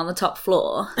bedroom on the top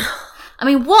floor. I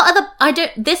mean,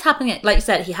 this happened, like you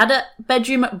said, he had a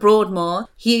bedroom at Broadmoor.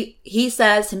 He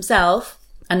says himself,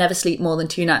 I never sleep more than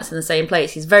 2 nights in the same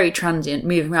place. He's very transient,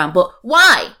 moving around. But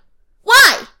why?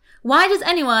 Why does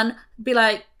anyone be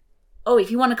like, oh, if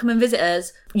you want to come and visit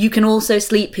us, you can also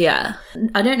sleep here?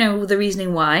 I don't know the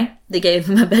reasoning why they gave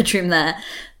him a bedroom there.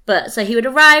 But so he would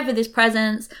arrive with his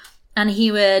presents and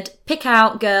he would pick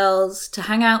out girls to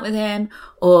hang out with him,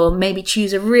 or maybe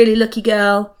choose a really lucky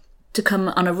girl to come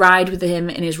on a ride with him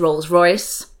in his Rolls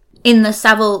Royce. In the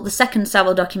second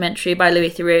Savile documentary by Louis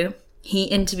Theroux, he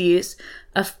interviews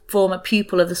a former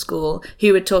pupil of the school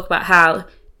who would talk about how,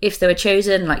 if they were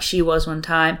chosen, like she was one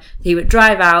time, he would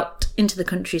drive out into the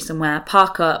country somewhere,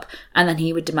 park up, and then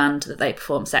he would demand that they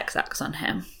perform sex acts on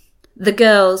him. The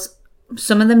girls,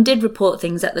 some of them did report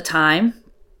things at the time,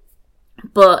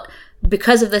 but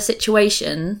because of the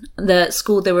situation, the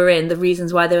school they were in, the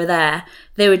reasons why they were there,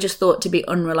 they were just thought to be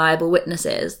unreliable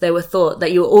witnesses. They were thought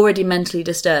that you were already mentally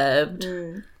disturbed.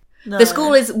 No. The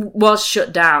school was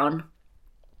shut down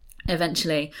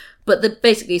eventually, but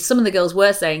basically some of the girls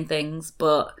were saying things,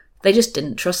 but they just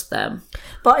didn't trust them.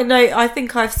 But I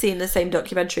think I've seen the same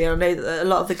documentary, and I know that a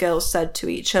lot of the girls said to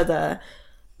each other,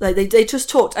 like, they just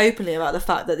talked openly about the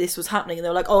fact that this was happening, and they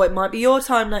were like, oh, it might be your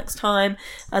time next time,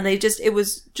 and it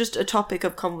was just a topic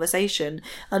of conversation,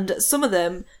 and some of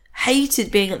them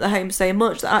hated being at the home so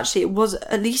much that actually it was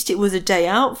a day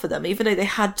out for them, even though they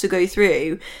had to go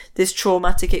through this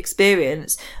traumatic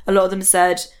experience. A lot of them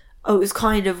said, oh, it was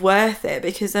kind of worth it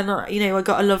because then I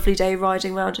got a lovely day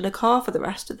riding around in a car for the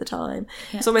rest of the time.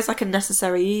 Yeah. It's almost like a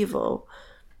necessary evil.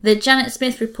 The Janet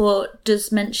Smith report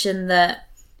does mention that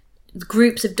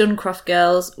groups of Duncroft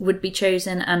girls would be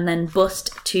chosen and then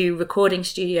bussed to recording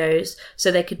studios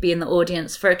so they could be in the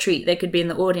audience for a treat. They could be in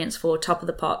the audience for Top of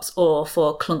the Pops or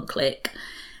for Clunk Click.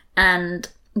 And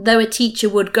though a teacher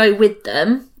would go with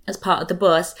them as part of the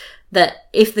bus, that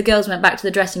if the girls went back to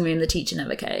the dressing room, the teacher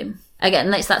never came.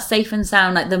 Again, it's that safe and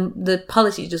sound, like the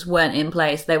policies just weren't in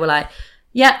place. They were like,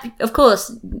 yeah, of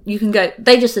course, you can go.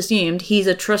 They just assumed he's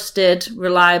a trusted,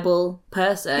 reliable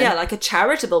person. Yeah, like a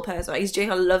charitable person. He's doing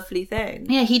a lovely thing.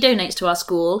 Yeah, he donates to our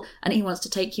school and he wants to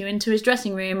take you into his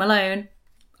dressing room alone.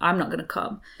 I'm not going to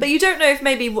come. But you don't know if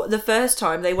maybe the first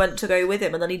time they went to go with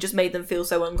him and then he just made them feel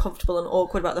so uncomfortable and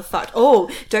awkward about the fact, oh,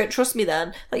 don't trust me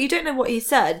then. Like, you don't know what he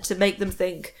said to make them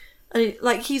think... And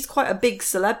like, he's quite a big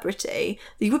celebrity.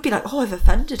 You would be like, oh, I've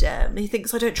offended him. He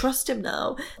thinks I don't trust him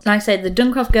now. Like I said, the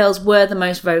Duncroft girls were the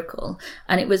most vocal.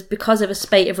 And it was because of a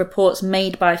spate of reports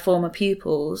made by former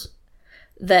pupils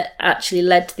that actually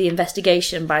led to the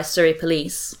investigation by Surrey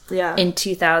Police in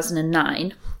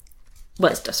 2009.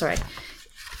 Well, it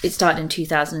started in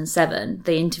 2007.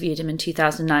 They interviewed him in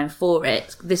 2009 for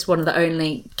it. This is one of the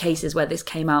only cases where this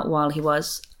came out while he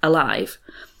was alive.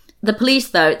 The police,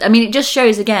 though, I mean, it just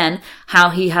shows again how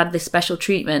he had this special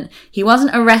treatment. He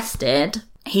wasn't arrested.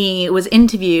 He was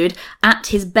interviewed at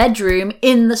his bedroom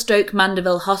in the Stoke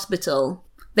Mandeville Hospital.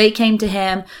 They came to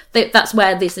him. That's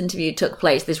where this interview took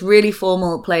place, this really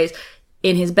formal place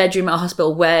in his bedroom at a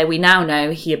hospital where we now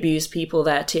know he abused people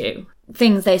there too.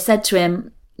 Things they said to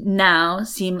him now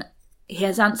seem...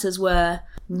 His answers were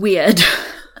weird,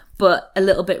 but a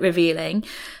little bit revealing.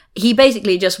 He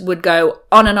basically just would go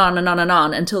on and on and on and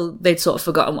on until they'd sort of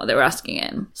forgotten what they were asking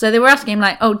him. So they were asking him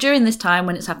like, oh, during this time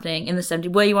when it's happening in the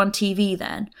 70s, were you on TV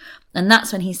then? And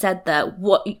that's when he said that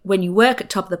when you work at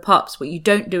Top of the Pops, what you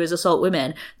don't do is assault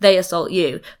women, they assault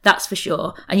you. That's for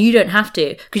sure. And you don't have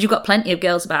to because you've got plenty of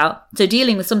girls about. So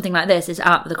dealing with something like this is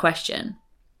out of the question.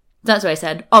 That's why I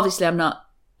said, obviously I'm not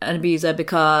an abuser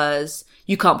because...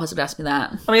 You can't possibly ask me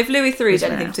that. I mean, if Louis Theroux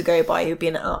had anything to go by, he would be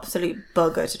an absolute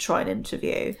bugger to try and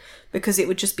interview because it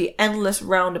would just be endless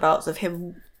roundabouts of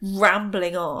him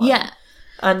rambling on. Yeah.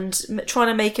 And trying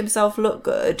to make himself look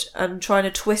good and trying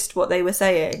to twist what they were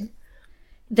saying.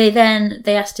 They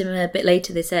asked him a bit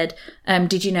later, they said,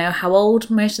 did you know how old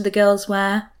most of the girls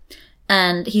were?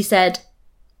 And he said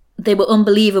they were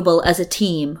unbelievable as a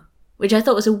team, which I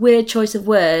thought was a weird choice of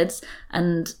words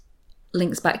and...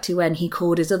 links back to when he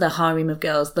called his other harem of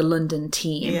girls the London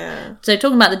team. Yeah. So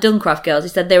talking about the Duncroft girls, he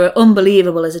said they were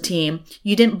unbelievable as a team.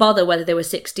 You didn't bother whether they were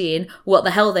 16, what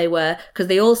the hell they were, because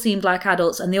they all seemed like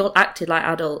adults and they all acted like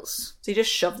adults. So he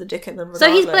just shoved the dick in them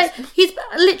regardless. So he's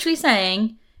literally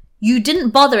saying you didn't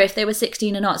bother if they were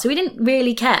 16 or not. So he didn't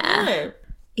really care. No.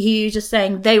 He was just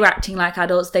saying they were acting like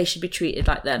adults, they should be treated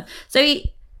like them. So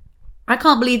I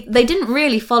can't believe they didn't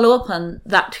really follow up on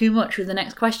that too much with the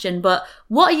next question. But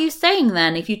what are you saying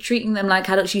then? If you're treating them like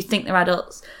adults, you think they're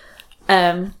adults.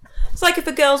 It's like if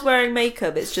a girl's wearing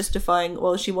makeup, it's justifying,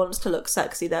 well, she wants to look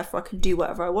sexy, therefore I can do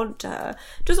whatever I want to her.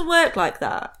 It doesn't work like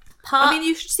that. I mean,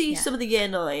 you should see some of the year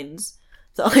 9s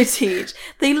that I teach.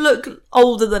 They look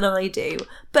older than I do.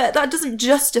 But that doesn't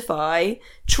justify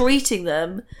treating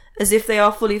them as if they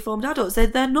are fully formed adults.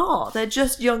 They're not. They're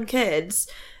just young kids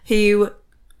who...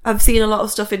 I've seen a lot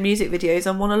of stuff in music videos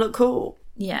and want to look cool.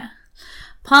 Yeah.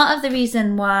 Part of the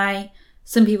reason why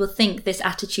some people think this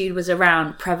attitude was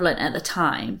around prevalent at the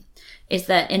time is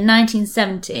that in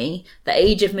 1970, the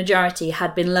age of majority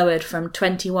had been lowered from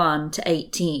 21 to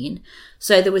 18.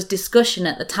 So there was discussion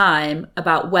at the time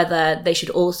about whether they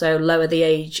should also lower the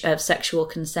age of sexual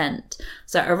consent.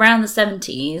 So around the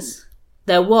 70s,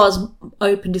 there was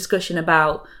open discussion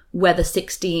about whether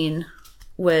 16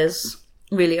 was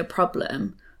really a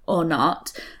problem or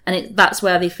not, and that's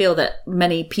where they feel that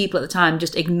many people at the time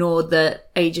just ignored the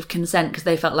age of consent because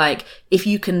they felt like if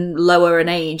you can lower an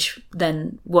age,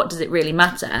 then what does it really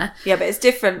matter? Yeah, but it's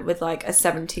different with like a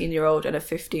 17-year-old and a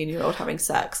 15-year-old having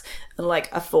sex and like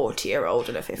a 40-year-old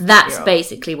and a 15-year-old. That's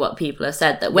basically what people have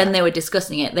said, that when they were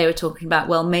discussing it, they were talking about,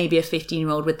 well, maybe a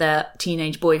 15-year-old with their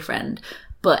teenage boyfriend,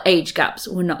 but age gaps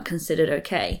were not considered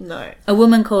okay. No. A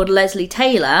woman called Leslie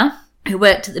Taylor, who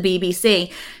worked at the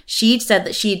BBC, she'd said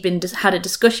that she'd had a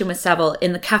discussion with Savile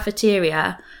in the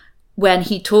cafeteria when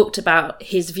he talked about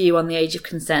his view on the age of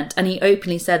consent, and he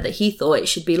openly said that he thought it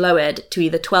should be lowered to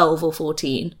either 12 or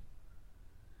 14.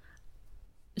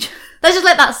 Let's just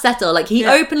let that settle. Like, he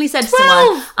openly said to 12!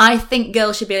 someone, I think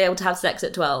girls should be able to have sex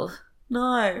at 12.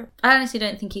 No. I honestly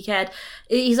don't think he cared.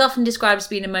 He's often described as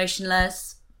being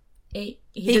emotionless. He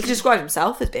described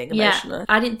himself as being emotionless.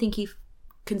 I didn't think he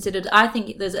considered... I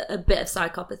think there's a bit of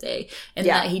psychopathy in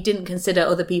that he didn't consider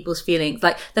other people's feelings.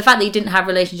 Like, the fact that he didn't have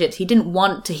relationships, he didn't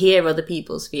want to hear other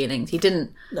people's feelings. He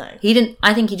didn't... No. He didn't...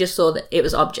 I think he just saw that it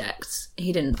was objects.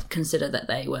 He didn't consider that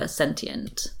they were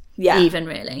sentient. Yeah. Even,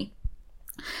 really.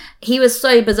 He was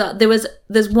so bizarre.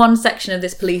 There's one section of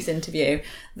this police interview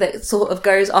that sort of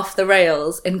goes off the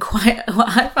rails in quite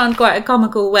what I found quite a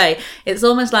comical way. It's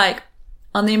almost like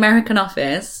on The American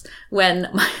Office when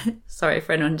sorry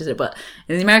for anyone who does it, but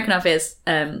in The American Office,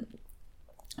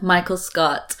 Michael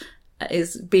Scott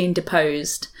is being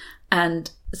deposed,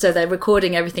 and so they're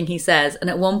recording everything he says, and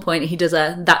at one point he does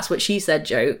a "that's what she said"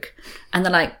 joke, and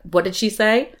they're like, "What did she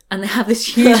say?" And they have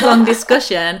this huge long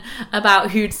discussion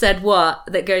about who'd said what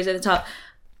that goes over the top.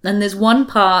 And there's one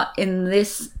part in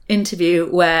this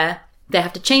interview where they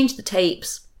have to change the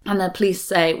tapes, and the police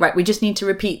say, right, we just need to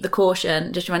repeat the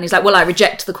caution. Just remind, he's like, well, I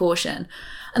reject the caution.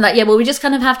 And like, yeah, well, we just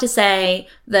kind of have to say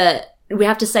that, we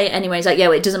have to say it anyway. He's like, yeah,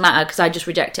 well, it doesn't matter because I just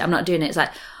reject it. I'm not doing it. It's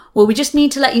like, well, we just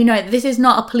need to let you know this is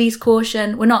not a police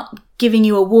caution. We're not giving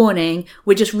you a warning.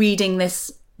 We're just reading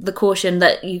the caution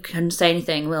that you can say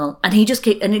anything. Well, and he just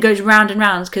and it goes round and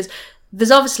round because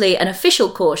there's obviously an official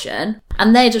caution,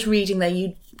 and they're just reading that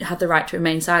you have the right to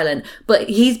remain silent. But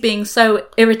he's being so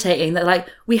irritating that, like,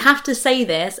 we have to say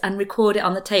this and record it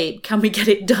on the tape. Can we get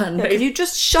it done? Yeah, can you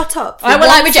just shut up?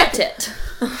 I reject it.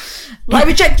 I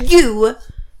reject you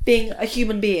being a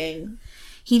human being.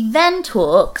 He then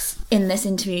talks in this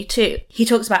interview too. He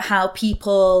talks about how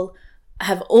people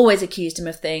have always accused him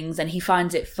of things and he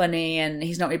finds it funny and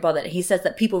he's not really bothered. He says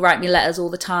that people write me letters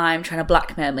all the time trying to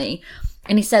blackmail me.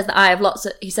 And he says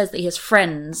that he says that he has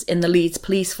friends in the Leeds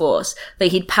police force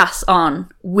that he'd pass on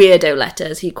weirdo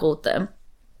letters, he called them.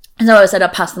 And so I said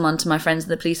I'd pass them on to my friends in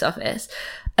the police office,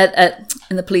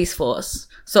 in the police force,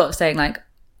 sort of saying like,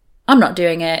 I'm not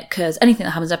doing it because anything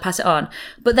that happens, I pass it on.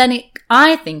 But then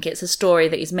I think it's a story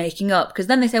that he's making up, because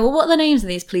then they say, well, what are the names of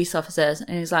these police officers?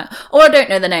 And he's like, oh, I don't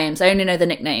know the names. I only know the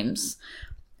nicknames.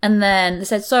 And then they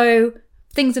said, so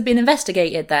things have been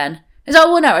investigated then? He's like,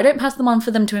 well, no, I don't pass them on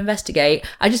for them to investigate.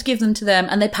 I just give them to them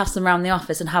and they pass them around the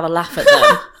office and have a laugh at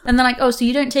them. And they're like, oh, so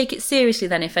you don't take it seriously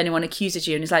then if anyone accuses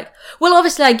you? And he's like, well,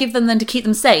 obviously I give them then to keep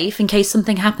them safe in case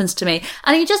something happens to me.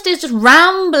 And he just is just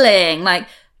rambling, like,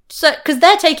 so, because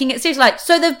they're taking it seriously, like,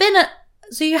 so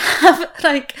you have,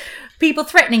 like, people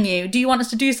threatening you. Do you want us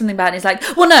to do something about it? And he's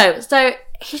like, well, no. So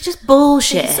he's just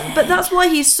bullshit. But that's why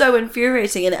he's so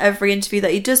infuriating in every interview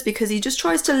that he does, because he just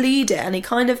tries to lead it and he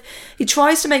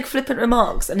tries to make flippant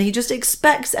remarks and he just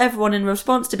expects everyone in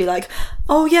response to be like,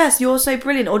 oh, yes, you're so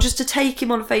brilliant, or just to take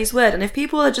him on face word. And if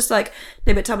people are just like,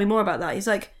 no, but tell me more about that. He's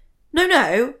like, no,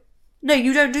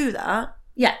 you don't do that.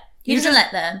 Yeah. He doesn't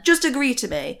let them. Just agree to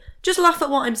me. Just laugh at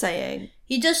what I'm saying.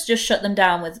 He just shut them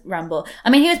down with ramble.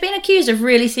 I mean, he was being accused of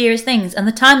really serious things, and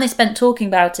the time they spent talking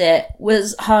about it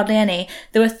was hardly any.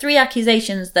 There were 3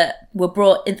 accusations that were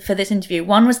brought in for this interview.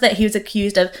 One was that he was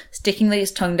accused of sticking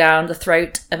his tongue down the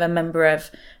throat of a member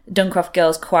of Duncroft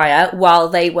Girls Choir while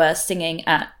they were singing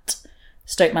at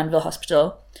Stoke Mandeville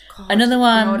Hospital. God, another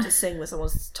one... hard to sing with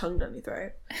someone's tongue down your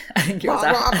throat. I think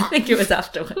it was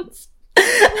afterwards.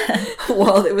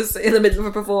 While it was in the middle of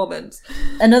a performance.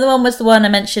 Another one was the one I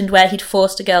mentioned where he'd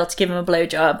forced a girl to give him a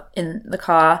blowjob in the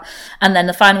car. And then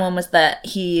the final one was that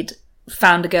he'd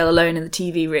found a girl alone in the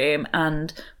TV room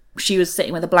and she was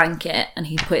sitting with a blanket and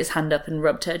he put his hand up and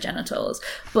rubbed her genitals.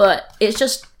 But it's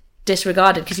just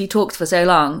disregarded because he talks for so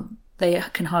long, they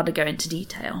can hardly go into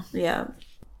detail. Yeah.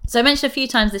 So I mentioned a few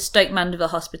times this Stoke Mandeville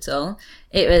Hospital.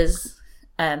 It was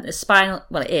it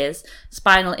is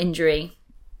spinal injury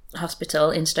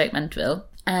hospital in Stoke Mandeville.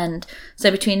 And so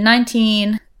between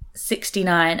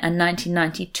 1969 and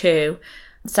 1992,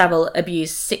 Savile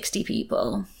abused 60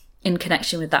 people in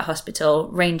connection with that hospital,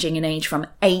 ranging in age from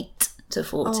 8 to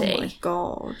 40. Oh my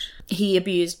God. He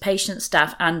abused patients,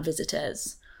 staff and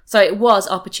visitors. So it was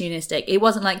opportunistic. It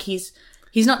wasn't like he's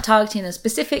not targeting a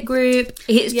specific group.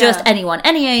 It's just anyone,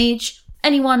 any age,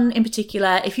 anyone in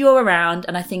particular. If you're around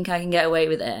and I think I can get away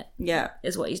with it,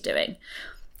 is what he's doing.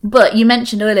 But you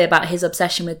mentioned earlier about his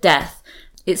obsession with death.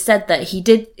 It said that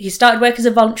he started work as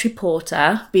a voluntary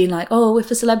porter, being like, oh,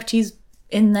 if a celebrity's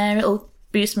in there, it'll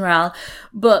boost morale.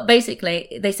 But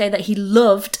basically, they say that he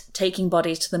loved taking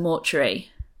bodies to the mortuary.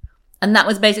 And that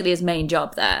was basically his main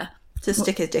job there. To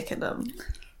stick his dick in them.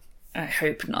 I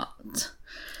hope not.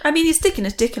 I mean, he's sticking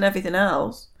his dick in everything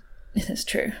else. That's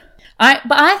true.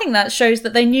 But I think that shows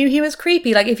that they knew he was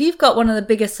creepy. Like, if you've got one of the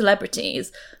biggest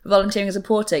celebrities volunteering as a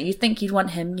porter, you'd think you'd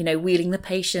want him, wheeling the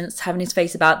patients, having his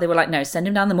face about. They were like, no, send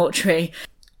him down the mortuary.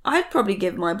 I'd probably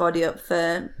give my body up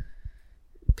for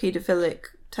paedophilic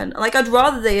like, I'd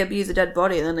rather they abuse a dead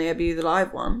body than they abuse a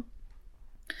live one.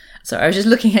 So I was just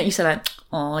looking at you, so like,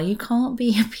 oh, you can't be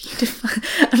a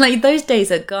paedophile. I'm like, those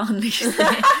days are gone.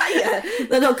 Yeah,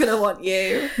 they're not going to want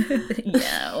you.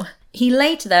 No. He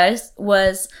later, though,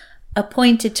 was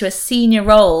appointed to a senior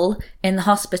role in the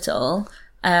hospital.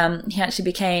 He actually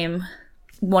became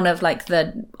one of, like,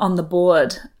 on the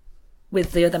board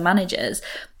with the other managers.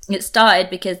 It started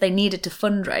because they needed to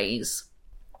fundraise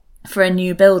for a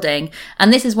new building,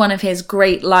 and this is one of his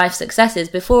great life successes.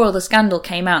 Before all the scandal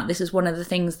came out, this is one of the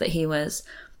things that he was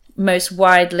most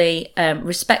widely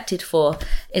respected for,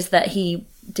 is that he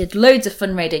did loads of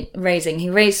fundraising. He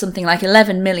raised something like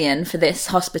 11 million for this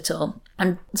hospital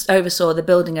and oversaw the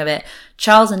building of it.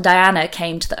 Charles and Diana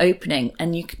came to the opening,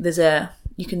 and you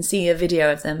can see a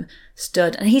video of them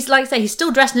stood, and he's, like I say, he's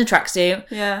still dressed in a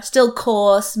tracksuit, still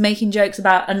coarse, making jokes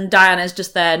about, and Diana's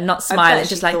just there, not smiling,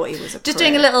 just like, just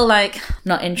doing a little, like,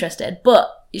 not interested.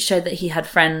 But it showed that he had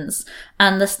friends,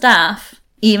 and the staff,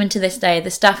 even to this day, the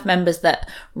staff members that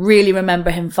really remember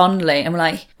him fondly, and were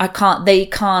like, they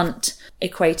can't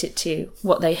equate it to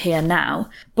what they hear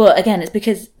now. But again, it's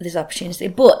because there's opportunity.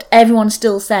 But everyone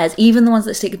still says, even the ones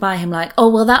that stick by him, like, oh,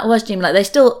 well, that was Jim, like, they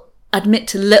still admit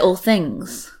to little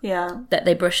things that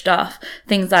they brushed off.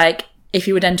 Things like, if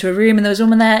you would enter a room and there was a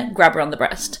woman there, grab her on the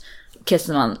breast, kiss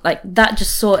them on, like, that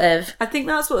just sort of... I think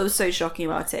that's what was so shocking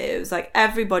about it. It was like,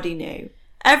 everybody knew.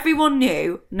 Everyone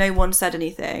knew, no one said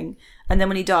anything. And then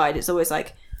when he died, it's always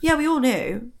like, yeah, we all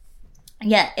knew.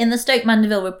 Yeah, in the Stoke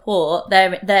Mandeville report,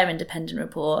 their independent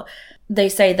report, they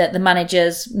say that the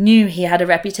managers knew he had a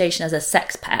reputation as a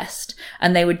sex pest,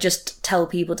 and they would just tell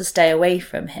people to stay away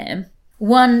from him.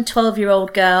 One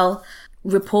 12-year-old girl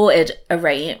reported a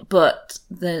rape, but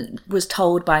was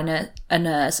told by a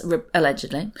nurse,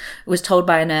 allegedly, was told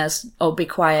by a nurse, oh, be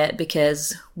quiet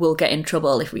because we'll get in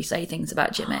trouble if we say things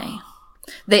about Jimmy.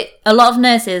 A lot of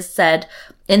nurses said,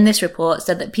 in this report,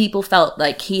 said that people felt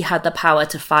like he had the power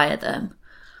to fire them.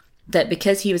 That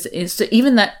because he was,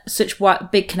 even that such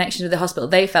big connection with the hospital,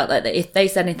 they felt like that if they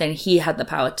said anything, he had the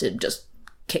power to just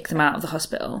kick them out of the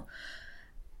hospital.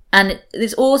 And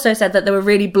it's also said that there were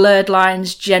really blurred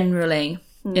lines generally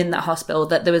in that hospital,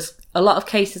 that there was a lot of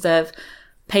cases of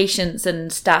patients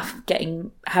and staff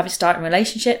starting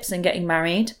relationships and getting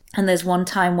married. And there's one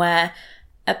time where,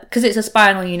 because it's a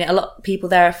spinal unit, a lot of people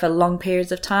there are for long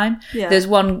periods of time. Yeah. There's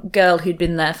one girl who'd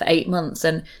been there for 8 months,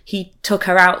 and he took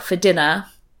her out for dinner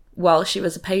while she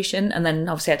was a patient, and then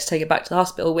obviously had to take her back to the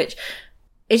hospital, which...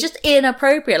 it's just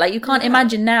inappropriate. Like, you can't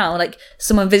imagine now, like,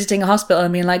 someone visiting a hospital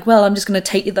and being like, well, I'm just going to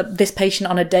take this patient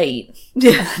on a date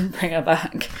and bring her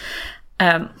back.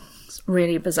 It's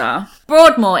really bizarre.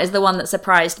 Broadmoor is the one that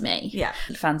surprised me. Yeah.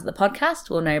 Fans of the podcast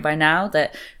will know by now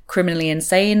that Criminally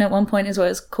Insane at one point is what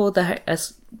it's called, the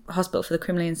hospital for the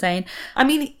criminally insane. I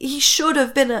mean, he should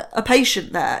have been a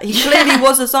patient there. He clearly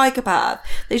was a psychopath.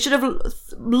 They should have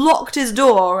locked his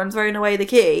door and thrown away the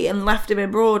key and left him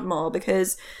in Broadmoor,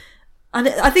 because... and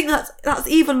I think that's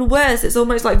even worse. It's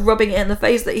almost like rubbing it in the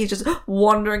face that he's just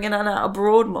wandering in and out of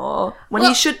Broadmoor when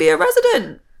he should be a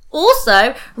resident.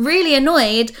 Also, really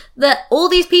annoyed that all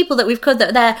these people that we've covered that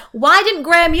are there, why didn't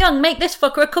Graham Young make this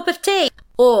fucker a cup of tea?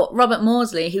 Or Robert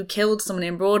Maudsley, who killed someone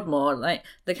in Broadmoor, like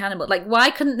the cannibal. Like, why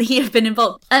couldn't he have been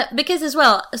involved? Because as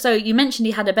well, so you mentioned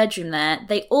he had a bedroom there.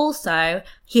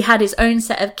 He had his own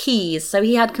set of keys. So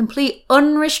he had complete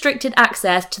unrestricted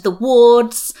access to the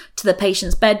wards, to the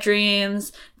patients'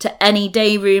 bedrooms, to any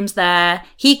day rooms there.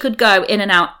 He could go in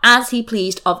and out as he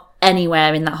pleased of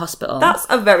anywhere in that hospital. That's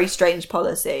a very strange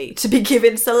policy, to be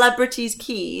giving celebrities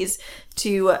keys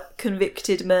to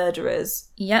convicted murderers.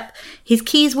 Yep. His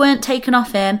keys weren't taken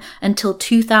off him until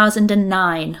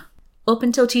 2009. Up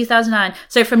until 2009.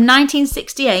 So from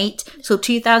 1968 till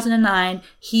 2009,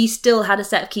 he still had a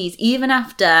set of keys, even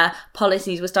after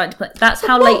policies were starting to put... That's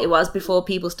how late it was before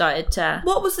people started to...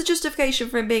 What was the justification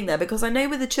for him being there? Because I know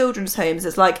with the children's homes,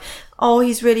 it's like, oh,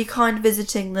 he's really kind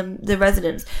visiting the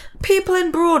residents. People in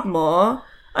Broadmoor,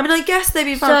 I mean, I guess they've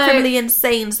been found criminally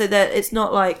insane, so that it's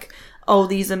not like, oh,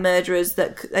 these are murderers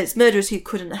it's murderers who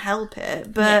couldn't help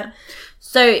it, but... Yeah.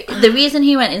 So the reason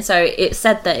he went in, so it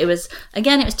said that it was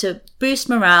to boost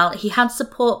morale. He had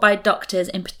support by doctors,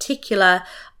 in particular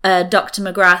Dr.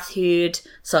 McGrath, who'd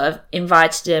sort of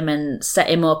invited him and set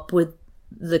him up with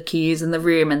the keys and the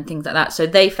room and things like that. So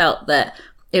they felt that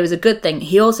it was a good thing.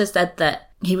 He also said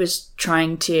that he was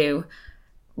trying to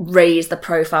raise the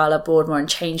profile of Broadmoor and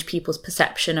change people's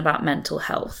perception about mental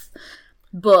health.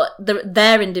 But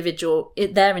their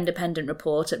independent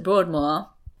report at Broadmoor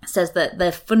says that the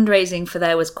fundraising for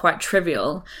there was quite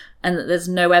trivial and that there's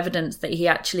no evidence that he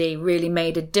actually really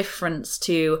made a difference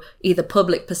to either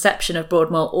public perception of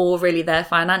Broadmoor or really their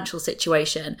financial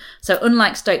situation. So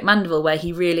unlike Stoke Mandeville, where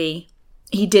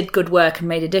he did good work and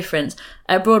made a difference,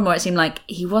 at Broadmoor it seemed like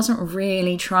he wasn't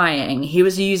really trying. He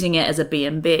was using it as a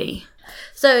B&B.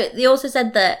 So they also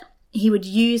said that he would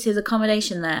use his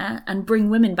accommodation there and bring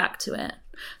women back to it.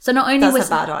 So not only That's a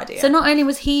bad idea. So not only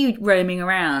was he roaming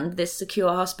around this secure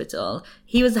hospital,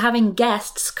 he was having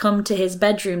guests come to his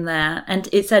bedroom there, and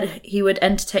it said he would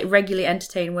regularly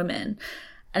entertain women.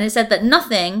 And it said that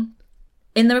nothing,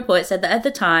 in the report, it said that at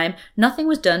the time, nothing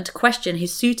was done to question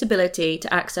his suitability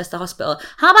to access the hospital.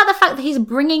 How about the fact that he's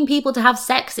bringing people to have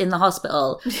sex in the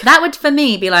hospital? That would, for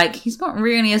me, be like, he's not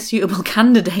really a suitable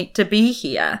candidate to be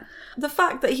here. The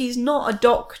fact that he's not a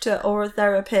doctor or a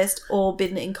therapist or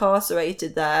been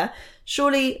incarcerated there,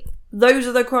 surely those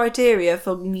are the criteria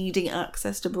for needing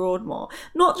access to Broadmoor.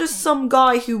 Not just some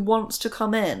guy who wants to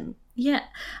come in. Yeah.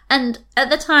 And at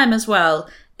the time as well,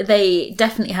 they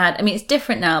definitely had, I mean, it's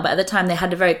different now, but at the time they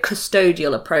had a very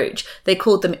custodial approach. They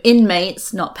called them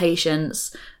inmates, not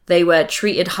patients. They were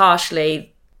treated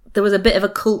harshly. There was a bit of a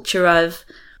culture of,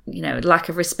 lack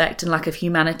of respect and lack of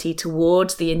humanity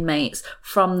towards the inmates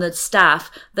from the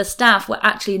staff. The staff were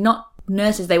actually not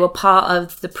nurses. They were part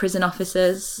of the prison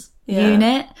officers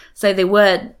unit. So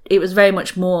it was very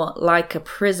much more like a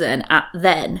prison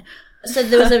then. So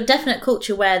there was a definite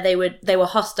culture where they were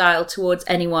hostile towards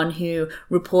anyone who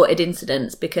reported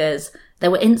incidents, because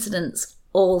there were incidents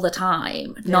all the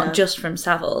time, not just from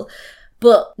Savile.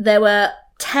 But there were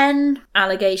 10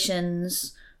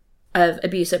 allegations of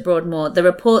abuse at Broadmoor. The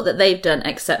report that they've done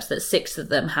accepts that 6 of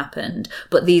them happened,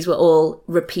 but these were all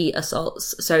repeat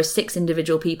assaults. So 6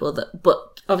 individual people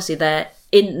but obviously they're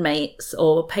inmates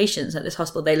or patients at this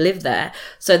hospital. They live there.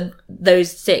 So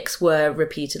those 6 were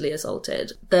repeatedly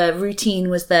assaulted. The routine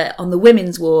was that on the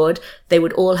women's ward, they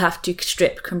would all have to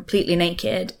strip completely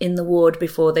naked in the ward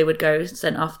before they would go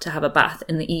sent off to have a bath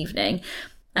in the evening.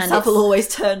 And Savile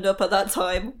always turned up at that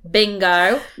time.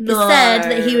 Bingo. No. It said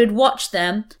that he would watch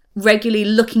them regularly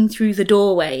looking through the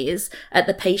doorways at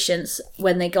the patients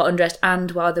when they got undressed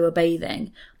and while they were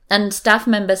bathing. And staff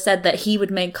members said that he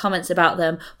would make comments about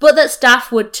them, but that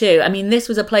staff would too. I mean, this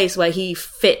was a place where he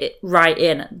fit right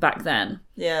in back then.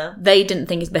 Yeah. They didn't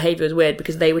think his behaviour was weird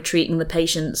because they were treating the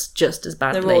patients just as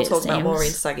badly. They were all talking about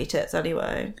Maureen's saggy tits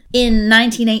anyway. In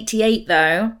 1988,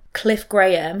 though, Cliff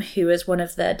Graham, who was one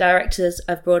of the directors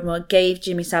of Broadmoor, gave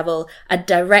Jimmy Savile a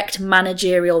direct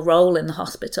managerial role in the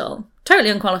hospital. Totally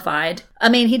unqualified. I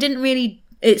mean,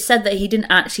 it said that he didn't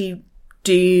actually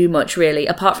do much really,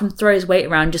 apart from throw his weight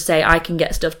around, just say, I can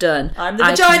get stuff done. I'm the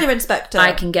vagina inspector.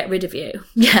 I can get rid of you.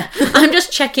 Yeah. I'm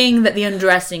just checking that the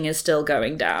undressing is still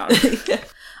going down. Yeah.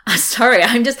 Sorry,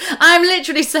 I'm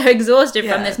literally so exhausted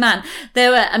from this man.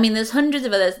 There's hundreds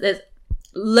of others. There's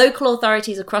local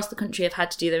authorities across the country have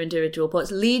had to do their individual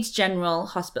reports. Leeds General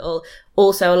Hospital,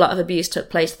 also a lot of abuse took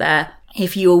place there.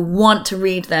 If you want to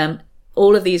read them,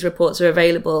 all of these reports are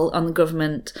available on the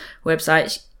government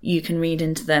website. You can read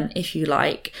into them if you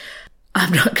like.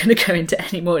 I'm not going to go into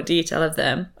any more detail of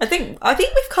them. I think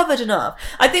we've covered enough.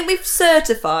 I think we've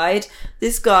certified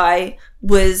this guy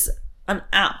was an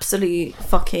absolute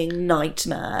fucking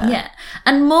nightmare. Yeah.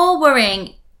 And more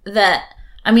worrying that,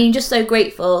 just so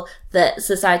grateful that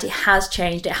society has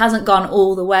changed. It hasn't gone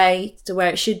all the way to where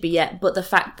it should be yet, but the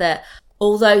fact that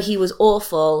although he was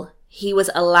awful, he was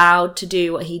allowed to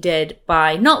do what he did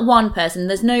by not one person.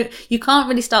 You can't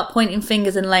really start pointing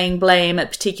fingers and laying blame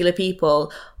at particular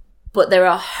people, but there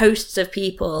are hosts of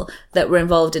people that were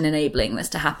involved in enabling this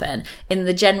to happen. In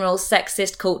the general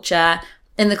sexist culture,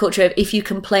 in the culture of if you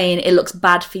complain, it looks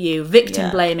bad for you. Victim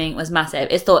blaming was massive.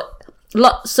 It's thought,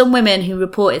 some women who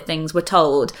reported things were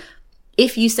told,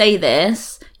 if you say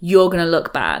this, you're going to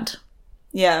look bad.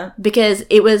 Yeah. Because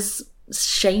it was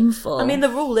shameful. The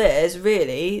rule is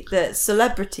really that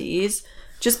celebrities,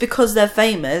 just because they're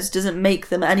famous, doesn't make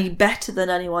them any better than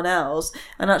anyone else,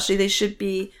 and actually they should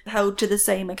be held to the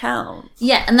same account.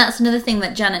 Yeah, and that's another thing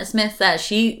that Janet Smith says.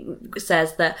 She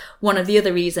says that one of the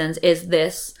other reasons is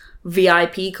this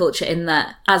VIP culture, in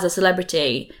that as a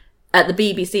celebrity, at the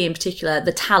BBC in particular,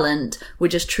 the talent were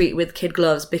just treated with kid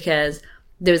gloves because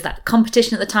there was that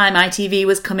competition at the time. ITV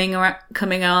was coming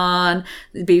on,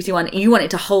 the BBC One. You wanted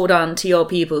to hold on to your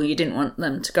people. You didn't want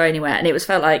them to go anywhere. And it was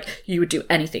felt like you would do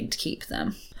anything to keep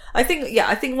them. I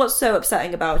think what's so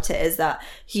upsetting about it is that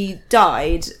he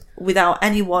died without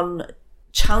anyone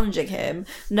challenging him,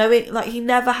 knowing like he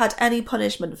never had any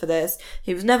punishment for this.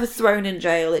 He was never thrown in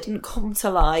jail. It didn't come to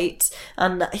light,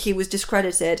 and he was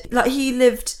discredited. Like, he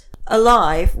lived a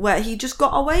life where he just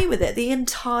got away with it the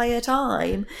entire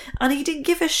time, and he didn't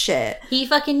give a shit. He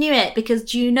fucking knew it, because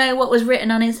do you know what was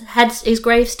written on his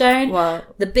gravestone?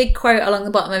 What? The big quote along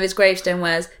the bottom of his gravestone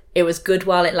was, "It was good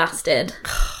while it lasted."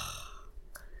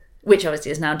 Which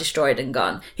obviously is now destroyed and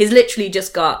gone. He's literally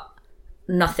just got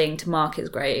nothing to mark his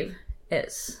grave.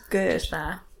 It's good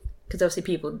there, because obviously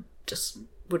people just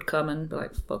would come and be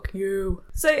like, "Fuck you."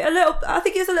 So I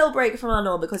think it's a little break from our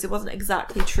norm, because it wasn't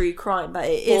exactly true crime, but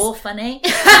it is or funny. It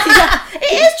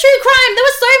is true crime. There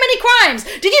were so many crimes.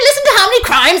 Did you listen to how many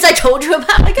crimes I told you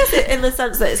about? I guess in the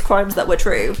sense that it's crimes that were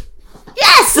true.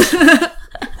 Yes.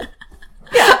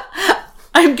 Yeah.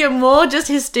 I'm getting more just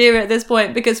hysteria at this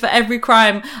point, because for every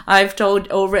crime I've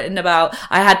told or written about,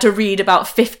 I had to read about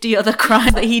 50 other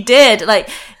crimes that he did. Like,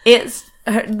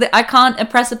 I can't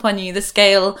impress upon you the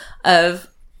scale of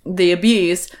the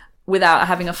abuse without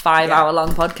having a 5-hour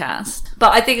long podcast.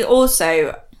 But I think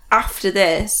also after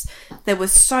this, there were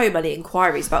so many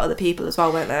inquiries about other people as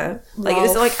well, weren't there? Like, it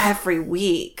was like every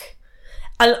week.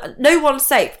 And no one's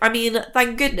safe. I mean,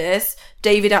 thank goodness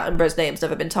David Attenborough's name's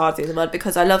never been tarred through the mud,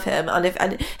 because I love him.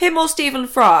 And him or Stephen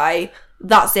Fry,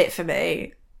 that's it for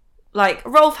me. Like,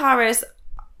 Rolf Harris,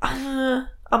 I'm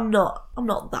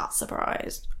not that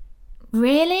surprised.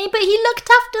 Really? But he looked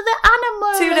after the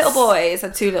animals. 2 little boys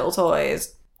and 2 little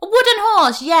toys. A wooden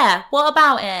horse, yeah. What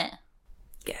about it?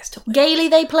 Yes, gaily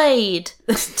they played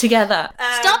together.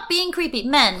 Stop being creepy.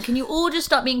 Men, can you all just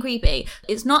stop being creepy?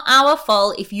 It's not our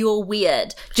fault if you're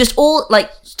weird. Just all, like,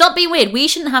 stop being weird. We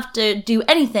shouldn't have to do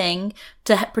anything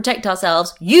to protect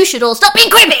ourselves. You should all stop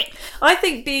being creepy! I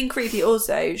think being creepy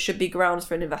also should be grounds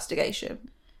for an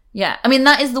investigation. Yeah, I mean,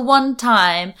 that is the one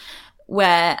time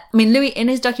where, I mean, Louis, in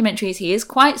his documentaries, he is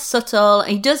quite subtle.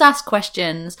 He does ask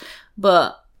questions,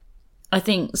 but I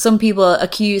think some people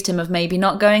accused him of maybe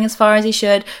not going as far as he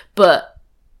should, but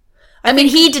I mean,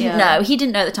 he didn't know. He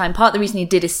didn't know at the time. Part of the reason he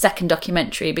did his second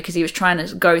documentary, because he was trying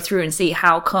to go through and see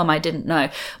how come I didn't know.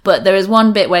 But there is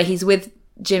one bit where he's with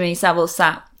Jimmy Savile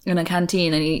sat in a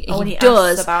canteen, and he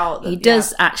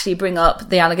does actually bring up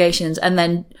the allegations, and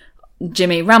then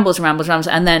Jimmy rambles,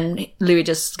 and then Louis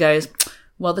just goes,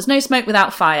 "Well, there's no smoke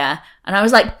without fire." And I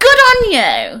was like, good on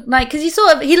you! Like, because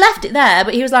he left it there,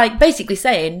 but he was like basically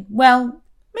saying, well,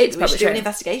 maybe it's we probably should do true. an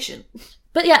investigation.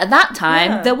 But yeah, at that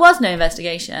time, there was no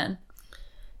investigation.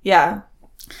 Yeah.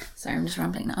 Sorry, I'm just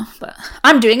rambling now, but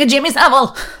I'm doing a Jimmy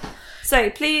Savile. So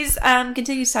please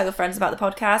continue to tell your friends about the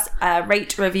podcast,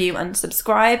 rate, review and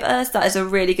subscribe us. That is a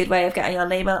really good way of getting our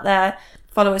name out there.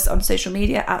 Follow us on social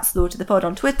media at @SlaughterThePod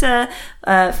on Twitter.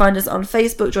 Find us on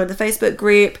Facebook, join the Facebook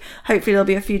group. Hopefully there'll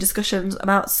be a few discussions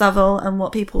about Savile and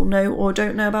what people know or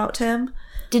don't know about him.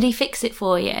 Did he fix it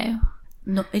for you?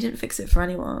 No, he didn't fix it for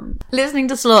anyone. Listening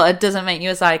to Slaughter doesn't make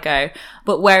you a psycho,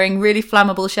 but wearing really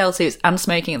flammable shell suits and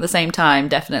smoking at the same time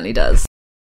definitely does.